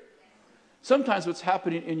spirit. Sometimes what's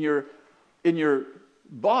happening in your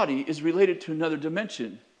body is related to another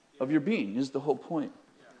dimension of your being, is the whole point.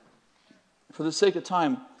 For the sake of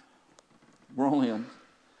time, we're on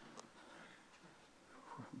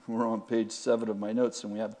page 7 of my notes,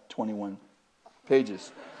 and we have 21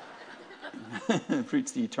 pages.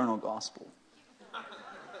 Preach the eternal gospel.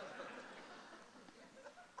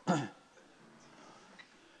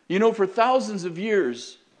 You know, for thousands of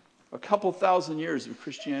years, a couple thousand years of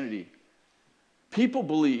Christianity, people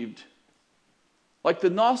believed, like the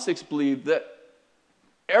Gnostics believed, that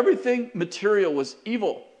everything material was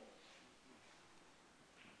evil.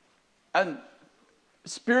 And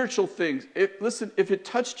spiritual things, if it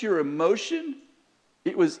touched your emotion,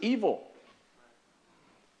 it was evil.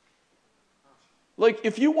 Like,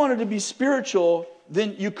 if you wanted to be spiritual,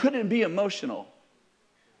 then you couldn't be emotional.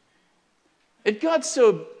 It got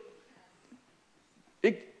so,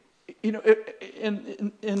 in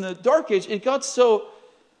the Dark Age, it got so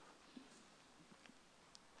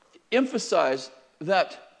emphasized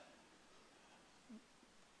that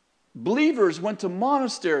believers went to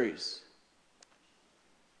monasteries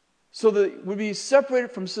so they would be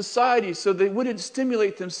separated from society, so they wouldn't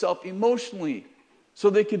stimulate themselves emotionally, so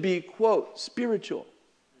they could be, quote, spiritual.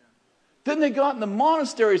 Then they got in the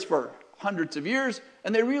monasteries for hundreds of years,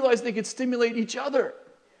 and they realized they could stimulate each other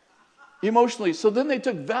emotionally. So then they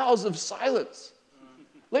took vows of silence.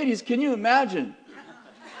 Ladies, can you imagine?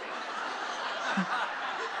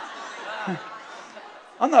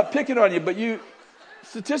 I'm not picking on you, but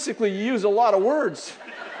statistically, you use a lot of words.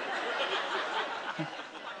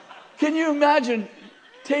 Can you imagine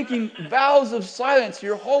taking vows of silence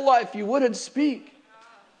your whole life? You wouldn't speak.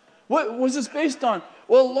 What was this based on?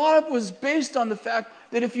 Well, a lot of it was based on the fact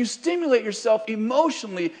that if you stimulate yourself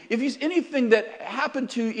emotionally, anything that happened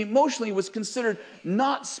to you emotionally was considered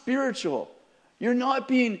not spiritual. You're not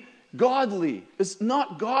being godly. It's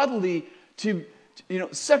not godly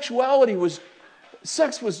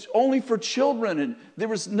sex was only for children, and there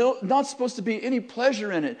was not supposed to be any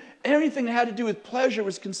pleasure in it. Anything that had to do with pleasure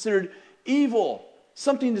was considered evil,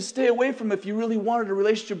 something to stay away from if you really wanted a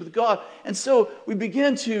relationship with God. And so we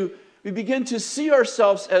begin to see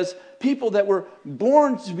ourselves as people that were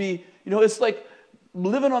born to be, it's like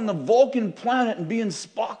living on the Vulcan planet and being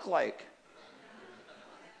Spock-like.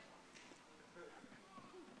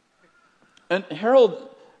 And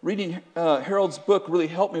reading Harold's book really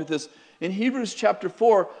helped me with this. In Hebrews chapter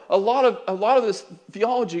 4, a lot of this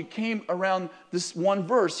theology came around this one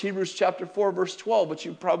verse, Hebrews chapter 4, verse 12, but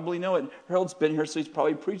you probably know it. Harold's been here, so he's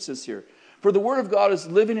probably preached this here. For the word of God is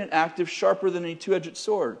living and active, sharper than any two-edged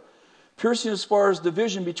sword, piercing as far as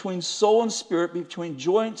division between soul and spirit, between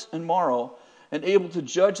joints and marrow, and able to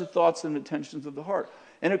judge the thoughts and intentions of the heart.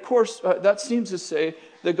 And of course, that seems to say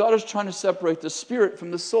that God is trying to separate the spirit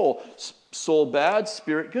from the soul. Soul bad,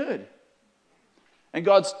 spirit good. And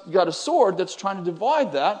God's got a sword that's trying to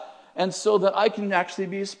divide that, and so that I can actually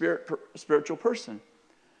be a spiritual person.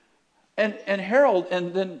 And Harold,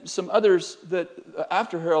 and then some others that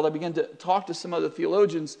after Harold, I began to talk to some other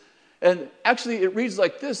theologians, and actually it reads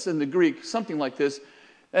like this in the Greek, something like this.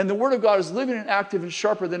 And the word of God is living and active and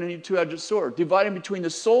sharper than any two-edged sword, dividing between the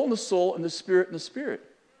soul and the spirit and the spirit.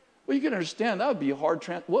 Well, you can understand that would be a hard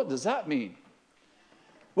what does that mean?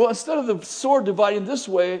 Well, instead of the sword dividing this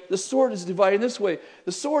way, the sword is dividing this way.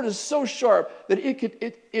 The sword is so sharp that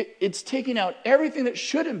it's taking out everything that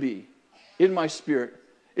shouldn't be in my spirit.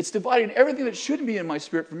 It's dividing everything that shouldn't be in my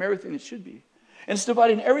spirit from everything that should be. And it's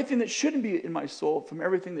dividing everything that shouldn't be in my soul from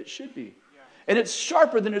everything that should be. And it's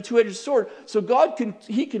sharper than a two-edged sword. So God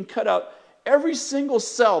can cut out every single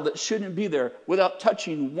cell that shouldn't be there without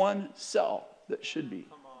touching one cell that should be.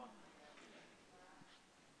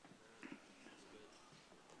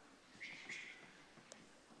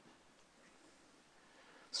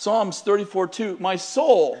 Psalms 34:2, my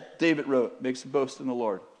soul, David wrote, makes a boast in the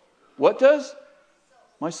Lord. What does?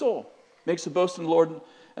 My soul makes a boast in the Lord,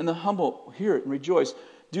 and the humble hear it and rejoice.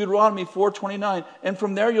 Deuteronomy 4:29, and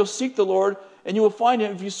from there you'll seek the Lord, and you will find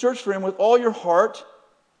him if you search for him with all your heart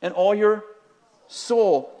and all your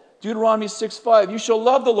soul. Deuteronomy 6:5, you shall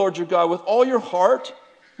love the Lord your God with all your heart,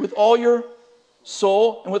 with all your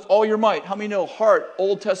soul, and with all your might. How many know heart,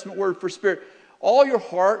 Old Testament word for spirit? All your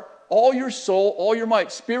heart, all your soul, all your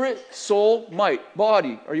might. Spirit, soul, might,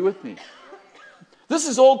 body. Are you with me? This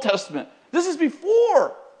is Old Testament. This is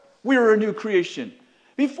before we were a new creation.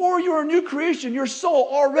 Before you were a new creation, your soul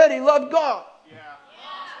already loved God.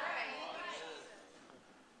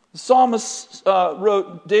 The psalmist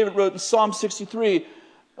David wrote in Psalm 63,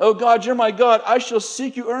 "Oh God, you're my God. I shall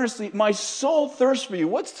seek you earnestly. My soul thirsts for you."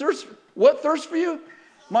 What thirsts for you?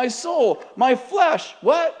 My soul. My flesh.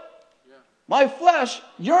 What? Yeah. My flesh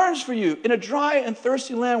yearns for you in a dry and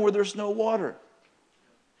thirsty land where there's no water.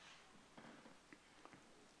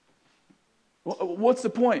 What's the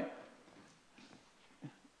point?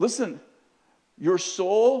 Listen, your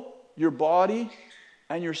soul, your body,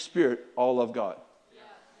 and your spirit all love God.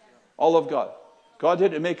 All love God. God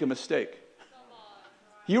didn't make a mistake.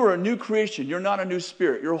 You are a new creation. You're not a new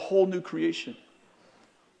spirit. You're a whole new creation.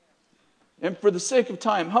 And for the sake of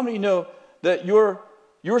time, how many know that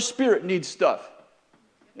your spirit needs stuff?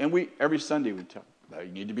 And every Sunday we tell you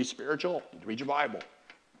need to be spiritual. You need to read your Bible.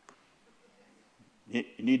 You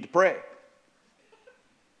need to pray.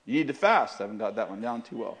 You need to fast. I haven't got that one down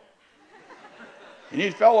too well. You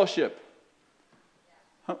need fellowship.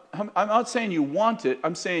 I'm not saying you want it.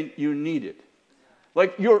 I'm saying you need it.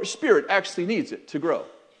 Like your spirit actually needs it to grow.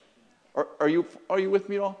 Are you with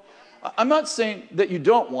me at all? I'm not saying that you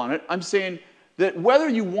don't want it. I'm saying that whether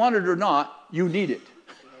you want it or not, you need it.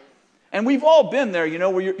 And we've all been there,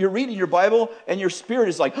 where you're reading your Bible and your spirit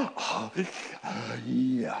is like, oh,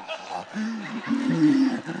 yeah.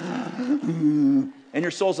 And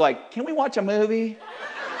your soul's like, can we watch a movie?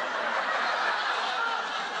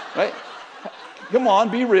 Right? Come on,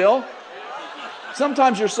 be real.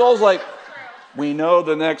 Sometimes your soul's like, we know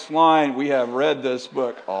the next line. We have read this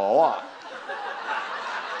book a lot.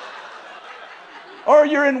 Or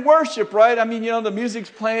you're in worship, right? I mean, the music's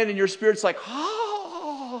playing and your spirit's like,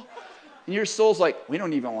 oh. And your soul's like, we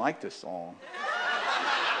don't even like this song.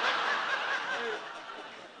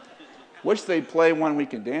 Wish they'd play one we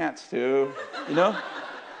can dance to,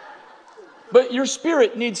 But your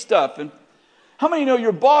spirit needs stuff. And how many know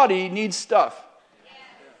your body needs stuff?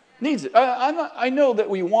 Needs it. I know that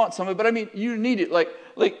we want some of it, but I mean, you need it. Like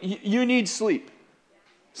you need sleep.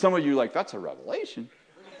 Some of you are like, that's a revelation.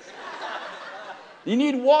 You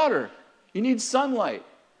need water. You need sunlight.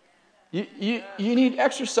 You need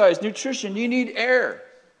exercise, nutrition. You need air.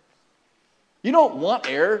 You don't want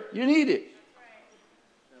air. You need it.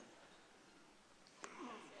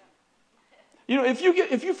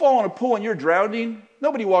 If you fall in a pool and you're drowning,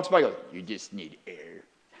 nobody walks by and goes, you just need air.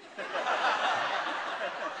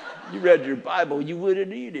 You read your Bible, you wouldn't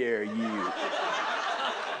need air, you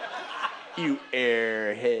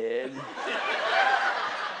airhead.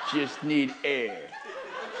 Just need air.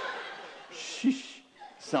 Sheesh,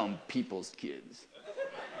 some people's kids.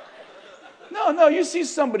 No, you see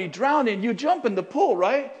somebody drowning, you jump in the pool,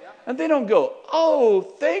 right? And they don't go, oh,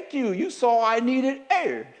 thank you, you saw I needed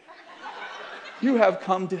air. You have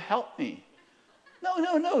come to help me.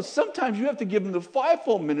 No. Sometimes you have to give them the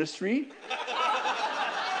fivefold ministry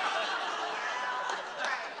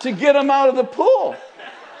to get them out of the pool.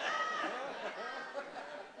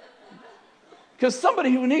 Because somebody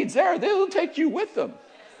who needs air, they'll take you with them.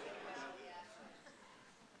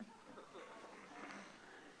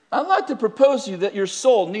 I'd like to propose to you that your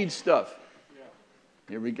soul needs stuff.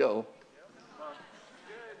 Here we go.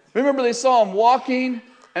 Remember they saw him walking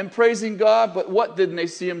and praising God, but what didn't they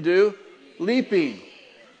see him do? Leaping.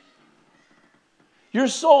 Your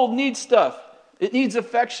soul needs stuff. It needs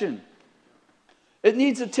affection. It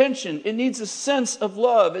needs attention. It needs a sense of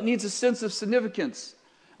love. It needs a sense of significance.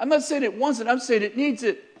 I'm not saying it wants it. I'm saying it needs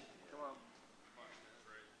it.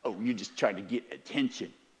 Oh, you're just trying to get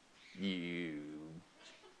attention, you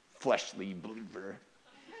fleshly believer.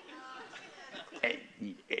 I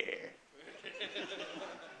need air.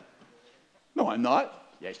 No, I'm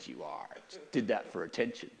not. Yes, you are. Did that for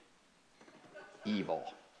attention. Evil.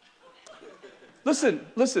 Listen.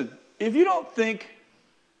 If you don't think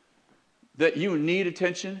that you need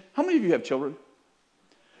attention, how many of you have children?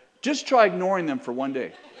 Just try ignoring them for one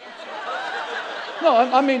day. No,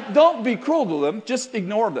 I mean, don't be cruel to them. Just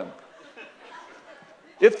ignore them.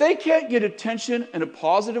 If they can't get attention in a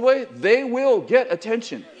positive way, they will get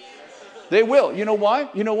attention. They will. You know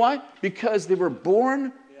why? Because they were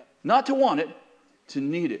born not to want it, to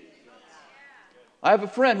need it. I have a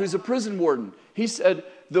friend who's a prison warden. He said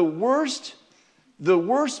the worst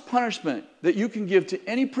punishment that you can give to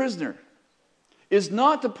any prisoner is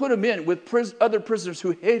not to put him in with other prisoners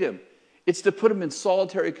who hate him. It's to put him in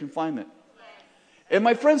solitary confinement. And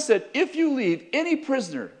my friend said, if you leave any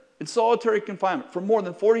prisoner in solitary confinement for more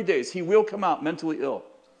than 40 days, he will come out mentally ill.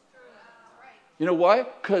 You know why?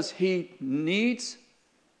 Because he needs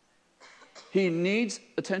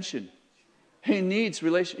attention. He needs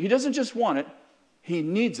relation. He doesn't just want it. He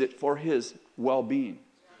needs it for his well-being.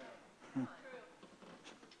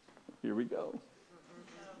 Here we go.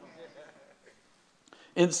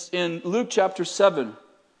 In Luke chapter 7.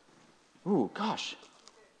 Ooh, gosh.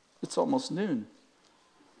 It's almost noon.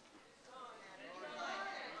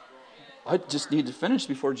 I just need to finish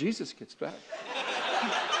before Jesus gets back.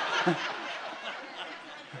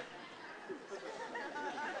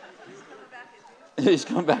 He's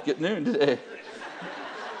coming back at noon today.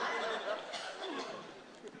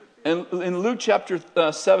 And in Luke chapter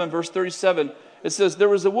 7, verse 37, it says, there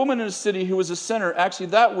was a woman in a city who was a sinner. Actually,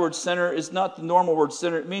 that word sinner is not the normal word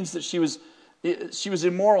sinner. It means that she was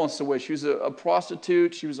immoral in some way. She was a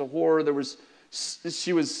prostitute. She was a whore.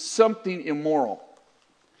 She was something immoral.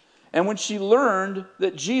 And when she learned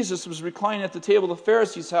that Jesus was reclining at the table of the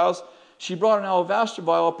Pharisee's house, she brought an alabaster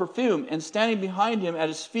vial of perfume, and standing behind him at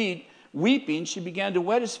his feet, weeping, she began to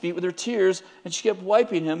wet his feet with her tears, and she kept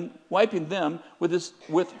wiping them with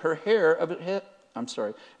the hair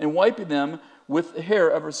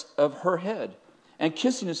of her head, and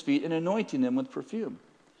kissing his feet and anointing them with perfume.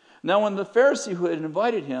 Now when the Pharisee who had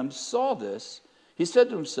invited him saw this, he said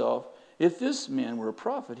to himself, if this man were a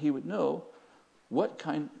prophet, he would know what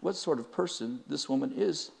sort of person this woman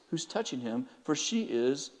is who's touching him, for she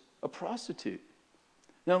is a prostitute.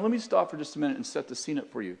 Now let me stop for just a minute and set the scene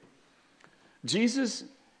up for you. Jesus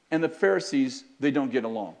and the Pharisees, they don't get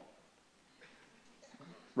along.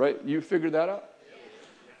 Right? You figured that out?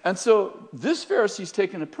 And so this Pharisee's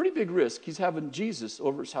taking a pretty big risk. He's having Jesus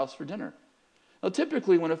over his house for dinner. Now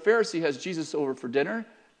typically when a Pharisee has Jesus over for dinner,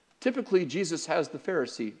 typically Jesus has the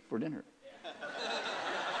Pharisee for dinner.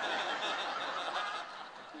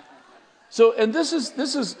 So, and this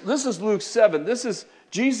is Luke 7.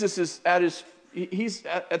 Jesus is he's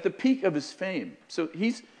at the peak of his fame. So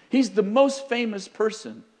he's the most famous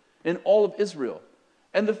person in all of Israel.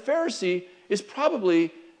 And the Pharisee is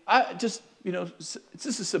probably, this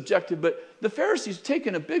is subjective, but the Pharisee's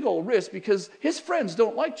taken a big old risk because his friends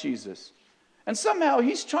don't like Jesus. And somehow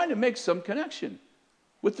he's trying to make some connection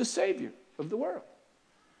with the Savior of the world.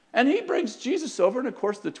 And he brings Jesus over, and of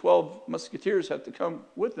course the 12 musketeers have to come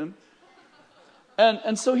with him.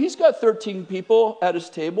 And so he's got 13 people at his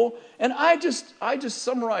table, and I just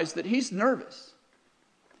summarized that he's nervous.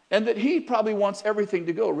 And that he probably wants everything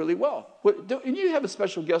to go really well. And you have a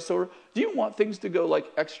special guest over. Do you want things to go like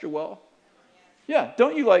extra well? Yeah.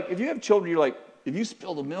 Don't you if you have children, you're like, if you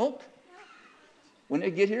spill the milk, when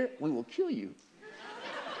they get here, we will kill you.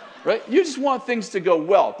 Right? You just want things to go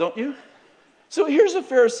well, don't you? So here's a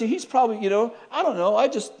Pharisee. He's probably, I don't know. I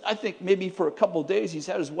think maybe for a couple of days he's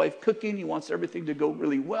had his wife cooking. He wants everything to go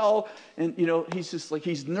really well. And, he's just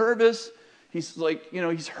he's nervous. He's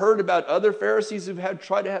he's heard about other Pharisees who've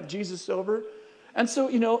tried to have Jesus over. And so,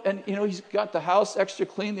 he's got the house extra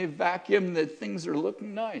clean. They've vacuumed. The things are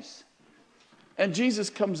looking nice. And Jesus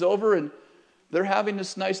comes over and they're having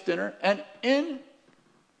this nice dinner. And in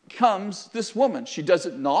comes this woman. She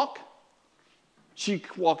doesn't knock. She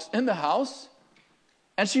walks in the house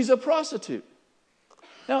and she's a prostitute.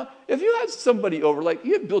 Now, if you had somebody over,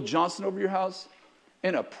 you had Bill Johnson over your house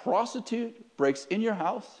and a prostitute breaks in your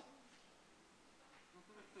house,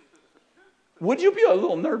 would you be a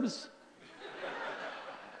little nervous?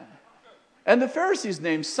 And the Pharisee's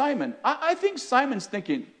named Simon. I think Simon's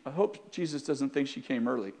thinking, I hope Jesus doesn't think she came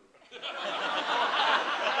early.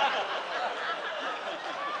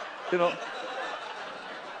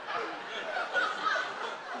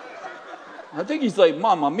 I think he's like,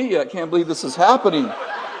 Mamma mia, I can't believe this is happening.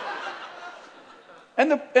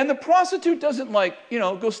 And the prostitute doesn't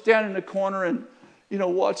go stand in the corner and,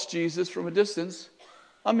 watch Jesus from a distance.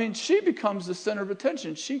 I mean, she becomes the center of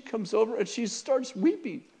attention. She comes over and she starts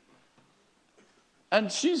weeping.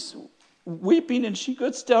 And she's weeping and she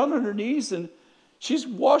gets down on her knees and she's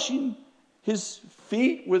washing his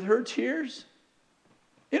feet with her tears.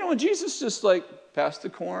 And Jesus just pass the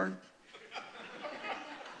corn.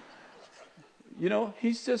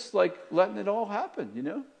 He's just letting it all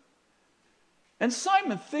happen, And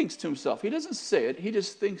Simon thinks to himself. He doesn't say it. He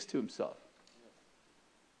just thinks to himself.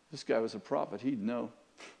 This guy was a prophet. He'd know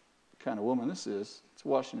what kind of woman this is. It's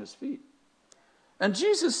washing his feet. And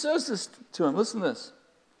Jesus says this to him. Listen to this.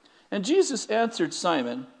 And Jesus answered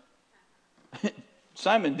Simon.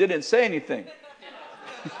 Simon didn't say anything.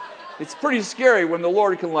 It's pretty scary when the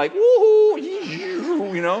Lord can woohoo,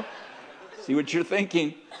 see what you're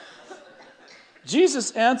thinking.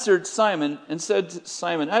 Jesus answered Simon and said to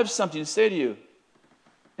Simon, I have something to say to you.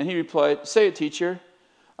 And he replied, say it, teacher.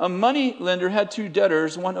 A money lender had 2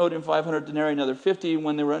 debtors. One owed him 500 denarii, another 50.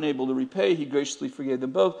 When they were unable to repay, he graciously forgave them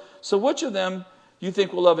both. So which of them do you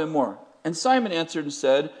think will love him more? And Simon answered and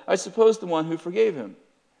said, I suppose the one who forgave him.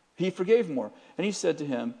 He forgave more. And he said to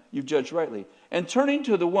him, you've judged rightly. And turning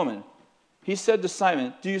to the woman, he said to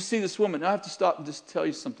Simon, do you see this woman? Now I have to stop and just tell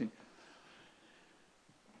you something.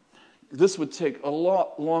 This would take a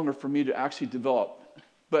lot longer for me to actually develop.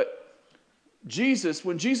 But Jesus,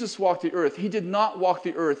 when Jesus walked the earth, he did not walk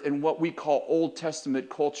the earth in what we call Old Testament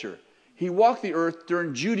culture. He walked the earth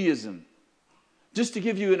during Judaism. Just to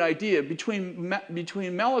give you an idea, between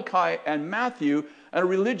Malachi and Matthew, a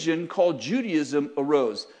religion called Judaism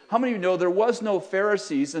arose. How many of you know there was no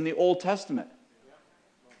Pharisees in the Old Testament?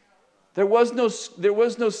 There was no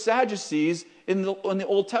Sadducees in the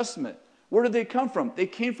Old Testament. Where did they come from? They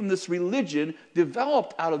came from this religion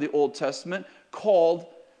developed out of the Old Testament called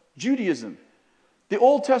Judaism. The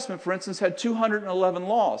Old Testament, for instance, had 211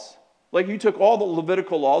 laws. Like you took all the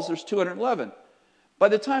Levitical laws, there's 211. By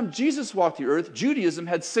the time Jesus walked the earth, Judaism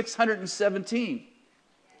had 617.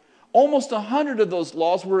 Almost 100 of those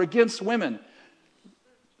laws were against women.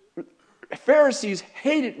 Pharisees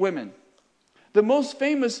hated women. The most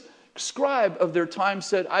famous scribe of their time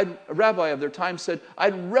said, rabbi of their time said,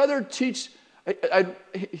 I'd rather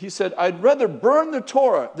burn the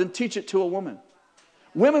Torah than teach it to a woman.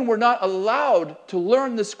 Women were not allowed to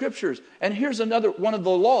learn the scriptures. And here's another one of the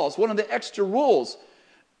laws, one of the extra rules.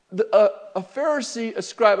 A Pharisee, a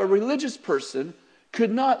scribe, a religious person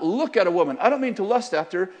could not look at a woman. I don't mean to lust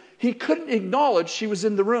after her. He couldn't acknowledge she was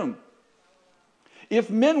in the room. If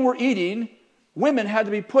men were eating, women had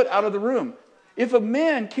to be put out of the room. If a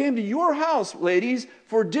man came to your house, ladies,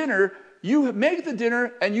 for dinner, you make the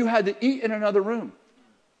dinner and you had to eat in another room.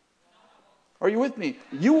 Are you with me?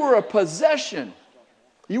 You were a possession.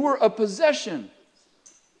 You were a possession.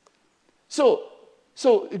 So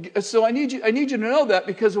I need you to know that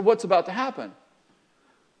because of what's about to happen.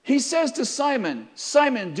 He says to Simon,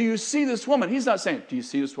 Simon, do you see this woman? He's not saying, do you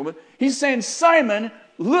see this woman? He's saying, Simon,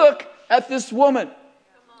 look at this woman.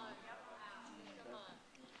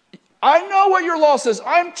 I know what your law says.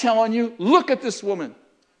 I'm telling you, look at this woman.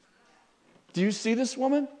 Do you see this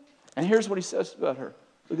woman? And here's what he says about her.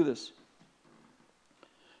 Look at this.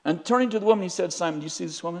 And turning to the woman, he said, Simon, do you see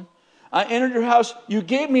this woman? I entered your house. You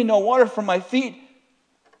gave me no water for my feet.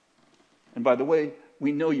 And by the way,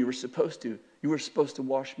 we know you were supposed to. You were supposed to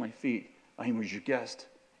wash my feet. I was your guest.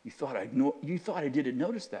 You thought I didn't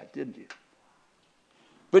notice that, didn't you?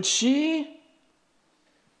 But you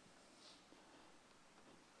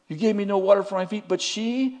gave me no water for my feet, but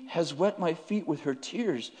she has wet my feet with her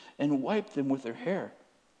tears and wiped them with her hair.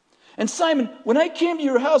 And Simon, when I came to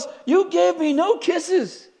your house, you gave me no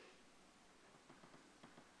kisses.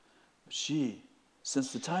 But she,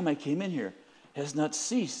 since the time I came in here, has not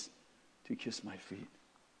ceased to kiss my feet.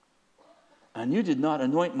 And you did not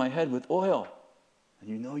anoint my head with oil. And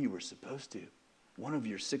you know you were supposed to. One of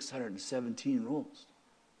your 617 rules.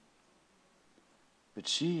 But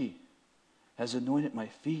she has anointed my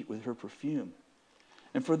feet with her perfume.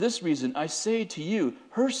 And for this reason, I say to you,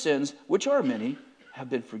 her sins, which are many, have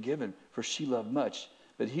been forgiven, for she loved much.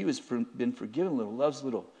 But he who has been forgiven little loves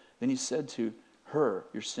little. Then he said to her,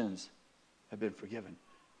 your sins have been forgiven.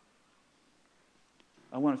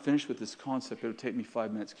 I want to finish with this concept. It'll take me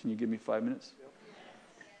 5 minutes. Can you give me 5 minutes?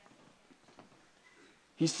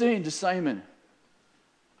 He's saying to Simon,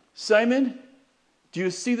 Simon, do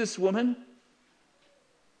you see this woman?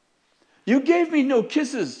 You gave me no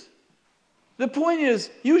kisses. The point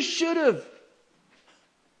is, you should have.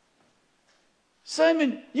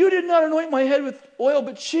 Simon, you did not anoint my head with oil,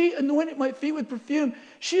 but she anointed my feet with perfume.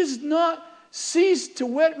 She has not ceased to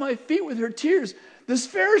wet my feet with her tears. The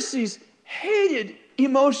Pharisees hated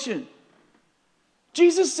emotion.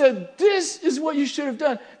 Jesus said, this is what you should have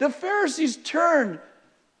done. The Pharisees turned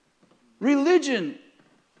religion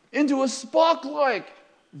into a Spock-like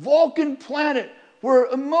Vulcan planet where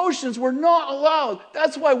emotions were not allowed.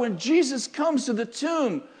 That's why when Jesus comes to the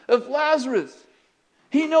tomb of Lazarus,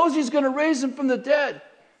 he knows he's going to raise him from the dead.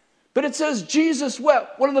 But it says Jesus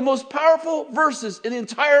wept, one of the most powerful verses in the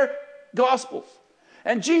entire Gospels.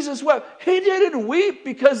 And Jesus wept. He didn't weep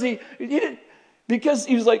because he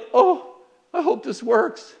was like, oh, I hope this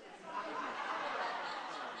works.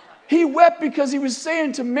 He wept because he was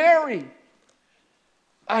saying to Mary,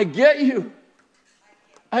 I get you.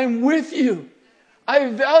 I'm with you. I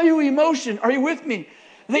value emotion. Are you with me?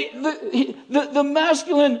 The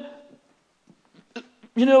masculine,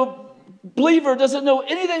 believer doesn't know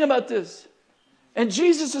anything about this. And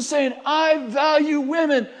Jesus is saying, I value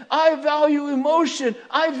women. I value emotion.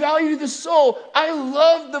 I value the soul. I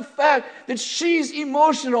love the fact that she's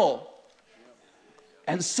emotional.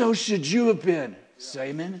 And so should you have been,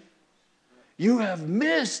 Simon. You have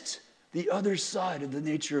missed the other side of the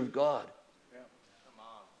nature of God.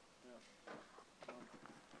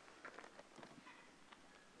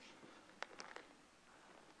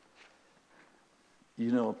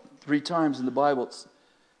 You know, 3 times in the Bible,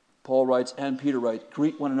 Paul writes and Peter writes,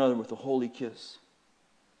 greet one another with a holy kiss.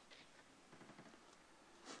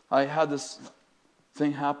 I had this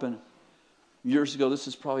thing happen years ago. This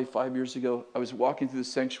is probably 5 years ago. I was walking through the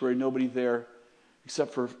sanctuary, nobody there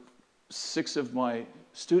except for 6 of my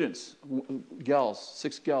students, gals,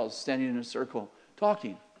 6 gals standing in a circle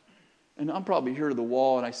talking. And I'm probably here to the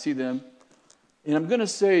wall and I see them. And I'm going to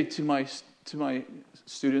say to my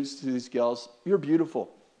students, to these gals, you're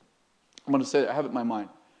beautiful. I'm going to say that. I have it in my mind.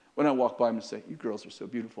 When I walk by, I'm going to say, you girls are so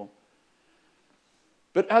beautiful.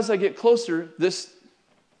 But as I get closer, this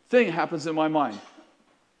thing happens in my mind.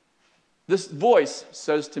 This voice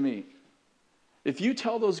says to me, if you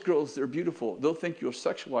tell those girls they're beautiful, they'll think you're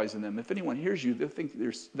sexualizing them. If anyone hears you, they'll think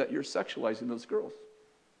that you're sexualizing those girls.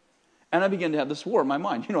 And I begin to have this war in my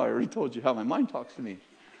mind. You know, I already told you how my mind talks to me.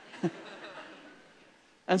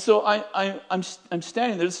 And so I'm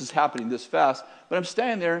standing there. This is happening this fast. But I'm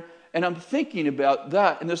standing there, and I'm thinking about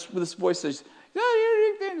that. And this voice says,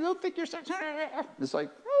 they'll think you're sexualizing. It's like,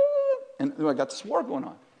 and I got this war going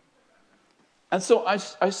on. And so I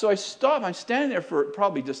stop. I'm standing there for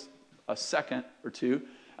probably just a second or two,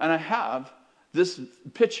 and I have this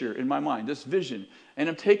picture in my mind, this vision. And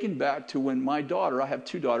I'm taken back to when my daughter, I have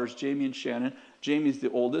 2 daughters, Jamie and Shannon. Jamie's the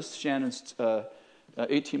oldest. Shannon's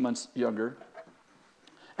 18 months younger.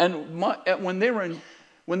 And when they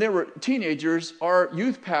were teenagers, our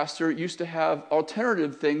youth pastor used to have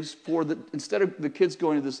alternative things instead of the kids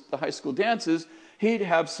going to the high school dances, he'd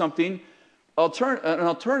have something an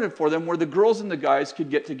alternative for them where the girls and the guys could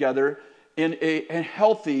get together in a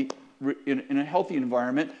healthy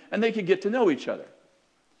environment, and they could get to know each other.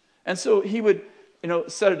 And so he would,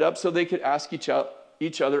 set it up so they could ask each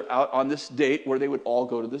other out on this date where they would all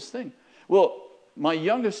go to this thing. Well, my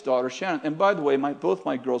youngest daughter, Shannon, and by the way, both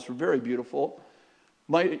my girls were very beautiful.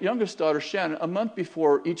 My youngest daughter, Shannon, a month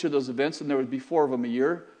before each of those events, and there would be 4 of them a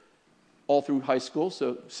year, all through high school,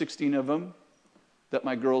 so 16 of them that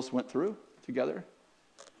my girls went through together.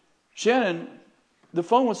 Shannon, the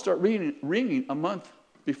phone would start ringing a month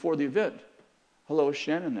before the event. Hello, is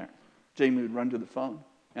Shannon there? Jamie would run to the phone,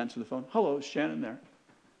 answer the phone. Hello, is Shannon there?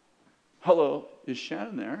 Hello, is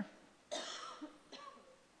Shannon there?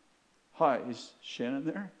 Hi, is Shannon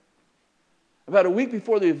there? About a week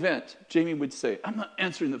before the event, Jamie would say, I'm not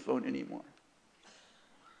answering the phone anymore.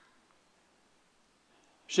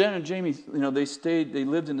 Shannon and Jamie, they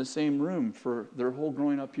lived in the same room for their whole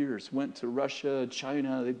growing up years. Went to Russia,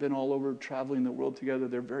 China. They've been all over traveling the world together.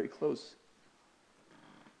 They're very close.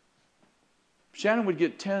 Shannon would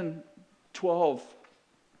get 10, 12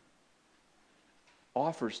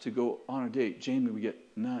 offers to go on a date. Jamie would get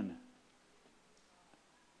none.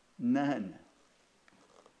 None.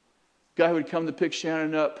 Guy would come to pick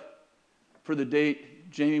Shannon up for the date.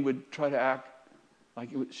 Jamie would try to act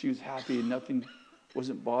like she was happy and nothing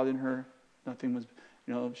wasn't bothering her. Nothing was,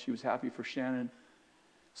 she was happy for Shannon.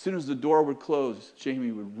 As soon as the door would close,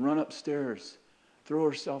 Jamie would run upstairs, throw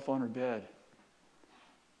herself on her bed,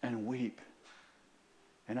 and weep.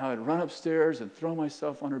 And I would run upstairs and throw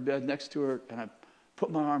myself on her bed next to her, and I'd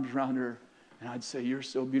put my arms around her, and I'd say, you're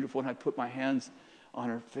so beautiful. And I'd put my hands on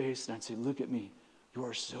her face, and I'd say, look at me. You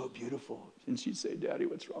are so beautiful. And she'd say, Daddy,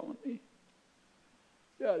 what's wrong with me?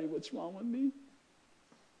 Daddy, what's wrong with me?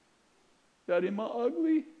 Daddy, am I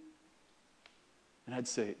ugly? And I'd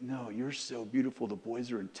say, no, you're so beautiful. The boys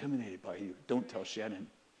are intimidated by you. Don't tell Shannon.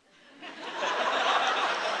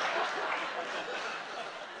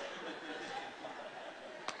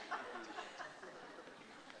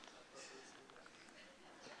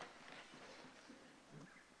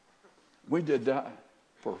 We did that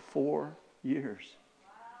for 4 years.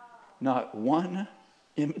 Not one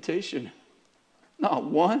invitation. Not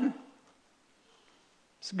one.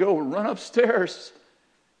 Let's go run upstairs.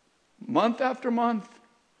 Month after month.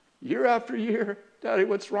 Year after year. Daddy,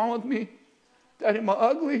 what's wrong with me? Daddy, am I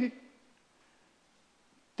ugly?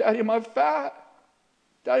 Daddy, am I fat?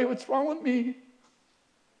 Daddy, what's wrong with me?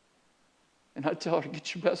 And I'd tell her,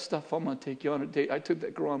 get your best stuff. I'm going to take you on a date. I took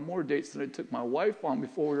that girl on more dates than I took my wife on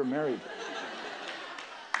before we were married.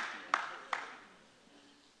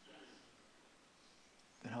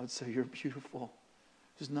 Then I would say, you're beautiful.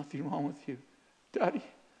 There's nothing wrong with you. Daddy,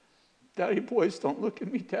 Daddy boys don't look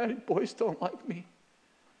at me. Daddy boys don't like me.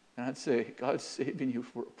 And I'd say, God's saving you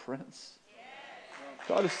for a prince.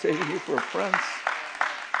 God is saving you for a prince.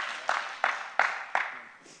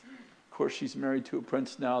 Of course, she's married to a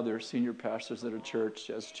prince now. They're senior pastors at a church.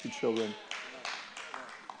 She has 2 children.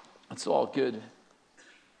 It's all good.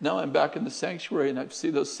 Now I'm back in the sanctuary and I see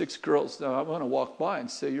those 6 girls. Now I want to walk by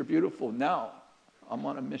and say, you're beautiful. Now I'm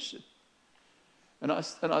on a mission. And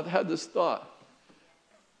I've had this thought.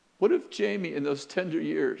 What if Jamie, in those tender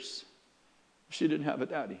years, she didn't have a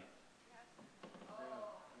daddy?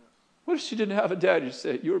 What if she didn't have a daddy to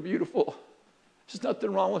say, you're beautiful. There's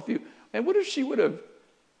nothing wrong with you. And what if she would have,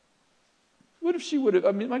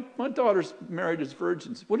 I mean, my daughter's married as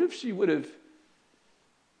virgins. What if she would have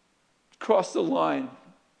crossed the line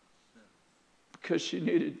because she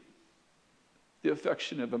needed the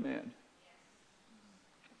affection of a man?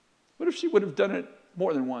 What if she would have done it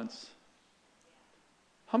more than once?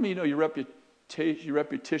 How many of you know your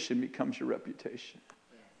reputation becomes your reputation?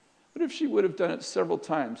 What if she would have done it several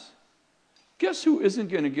times? Guess who isn't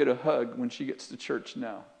going to get a hug when she gets to church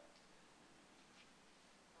now?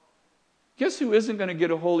 Guess who isn't going to get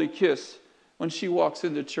a holy kiss when she walks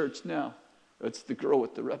into church now? It's the girl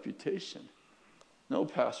with the reputation. No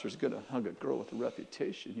pastor's going to hug a girl with a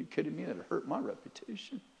reputation. You kidding me? That'd hurt my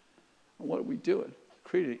reputation. And what are we doing?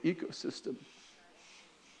 Creating an ecosystem.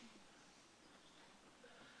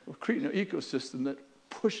 We're creating an ecosystem that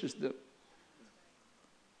pushes them,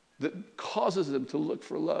 that causes them to look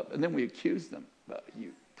for love. And then we accuse them. Well,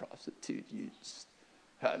 you prostitute, you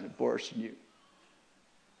had an abortion, you.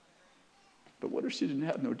 But what if she didn't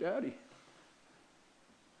have no daddy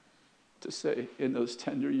to say in those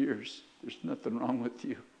tender years, there's nothing wrong with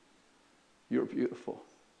you. You're beautiful.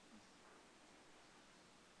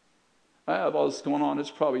 I have all this going on.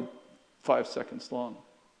 It's probably 5 seconds long.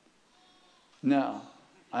 Now,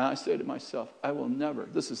 I say to myself, I will never,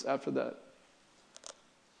 this is after that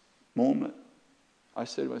moment, I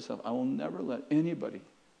say to myself, I will never let anybody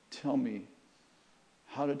tell me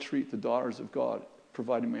how to treat the daughters of God,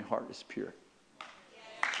 providing my heart is pure.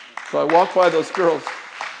 So I walk by those girls.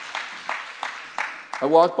 I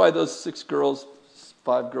walked by those 6 girls,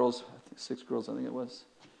 5 girls, 6 girls, I think it was.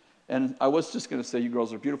 And I was just going to say, you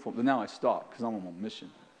girls are beautiful, but now I stopped because I'm on a mission.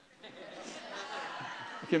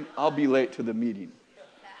 I'll be late to the meeting.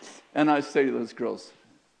 And I say to those girls,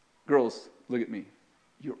 look at me.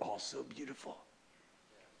 You're all so beautiful.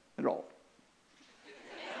 They're all.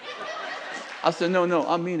 I said, no,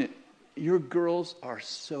 I mean it. Your girls are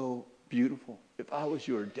so beautiful. If I was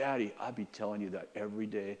your daddy, I'd be telling you that every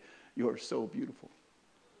day. You're so beautiful.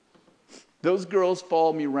 Those girls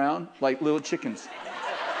follow me around like little chickens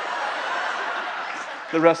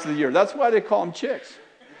the rest of the year. That's why they call them chicks.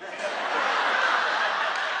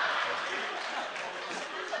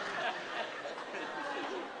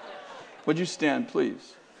 Would you stand,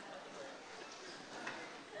 please?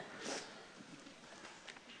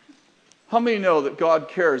 How many know that God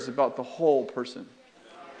cares about the whole person?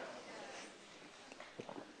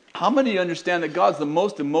 How many understand that God's the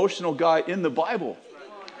most emotional guy in the Bible?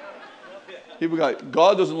 People go,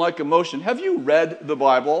 God doesn't like emotion. Have you read the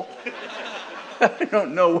Bible? I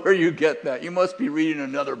don't know where you get that. You must be reading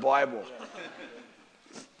another Bible.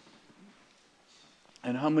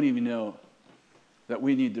 And how many of you know that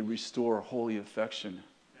we need to restore holy affection?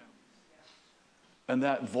 And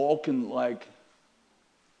that Vulcan-like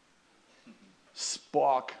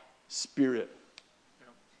Spock spirit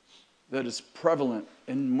that is prevalent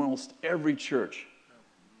in most every church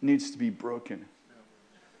needs to be broken.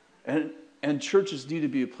 And churches need to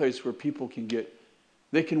be a place where people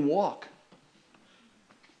they can walk.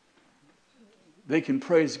 They can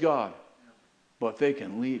praise God, but they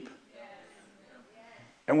can leap.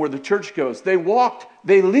 And where the church goes, they walked,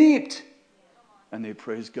 they leaped, and they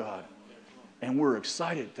praised God. And we're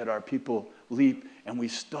excited that our people leap, and we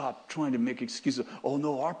stop trying to make excuses. Oh,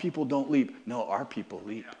 no, our people don't leap. No, our people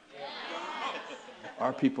leap.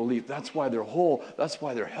 Our people leap. That's why they're whole. That's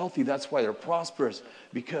why they're healthy. That's why they're prosperous,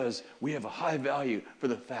 because we have a high value for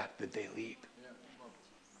the fact that they leap.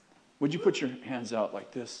 Would you put your hands out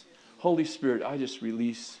like this? Holy Spirit, I just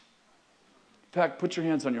release. In fact, put your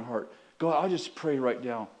hands on your heart. God, I just pray right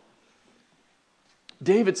now.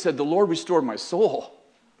 David said, the Lord restored my soul.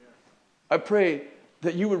 I pray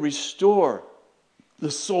that you would restore the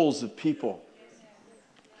souls of people.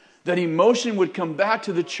 That emotion would come back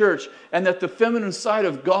to the church, and that the feminine side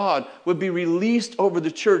of God would be released over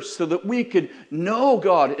the church so that we could know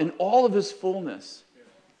God in all of his fullness.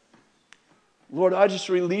 Lord, I just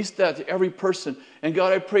release that to every person. And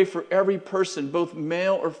God, I pray for every person, both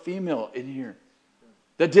male or female in here,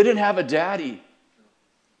 that didn't have a daddy.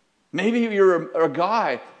 Maybe you're a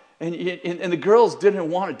guy and the girls didn't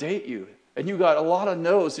want to date you. And you got a lot of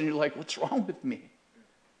no's and you're like, what's wrong with me?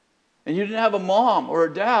 And you didn't have a mom or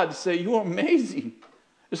a dad to say, you're amazing.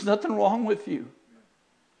 There's nothing wrong with you.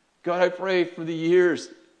 God, I pray for the years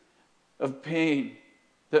of pain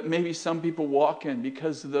that maybe some people walk in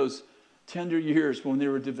because of those tender years when they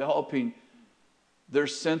were developing their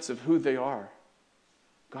sense of who they are.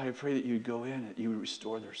 God, I pray that you would go in and that you would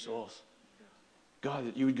restore their souls. God,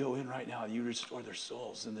 that you would go in right now and you would restore their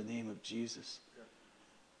souls in the name of Jesus.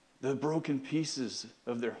 The broken pieces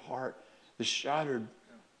of their heart, the shattered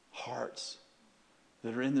hearts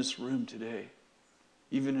that are in this room today.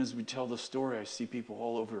 Even as we tell the story, I see people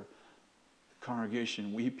all over the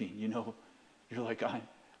congregation weeping. You know, you're like,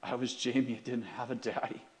 I was Jamie, I didn't have a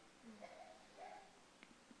daddy.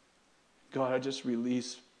 God, I just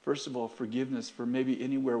release, first of all, forgiveness for maybe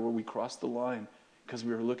anywhere where we crossed the line because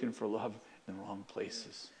we were looking for love in the wrong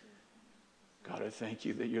places. God, I thank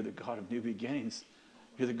you that you're the God of new beginnings.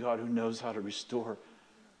 You're the God who knows how to restore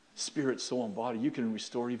spirit, soul, and body. You can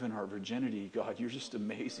restore even our virginity, God. You're just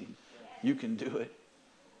amazing. You can do it.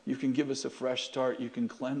 You can give us a fresh start. You can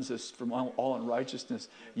cleanse us from all unrighteousness.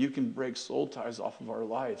 You can break soul ties off of our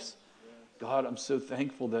lives. God, I'm so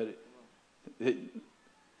thankful that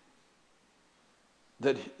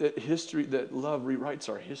history, that love rewrites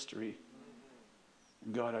our history.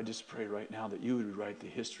 And God, I just pray right now that you would rewrite the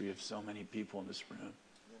history of so many people in this room.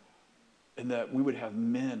 And that we would have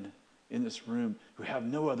men in this room who have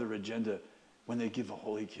no other agenda when they give a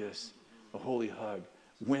holy kiss, a holy hug.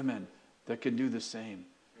 Women that can do the same.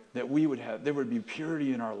 That there would be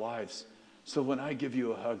purity in our lives. So when I give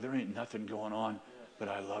you a hug, there ain't nothing going on, but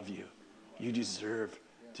I love you. You deserve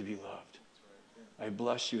to be loved. I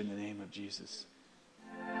bless you in the name of Jesus.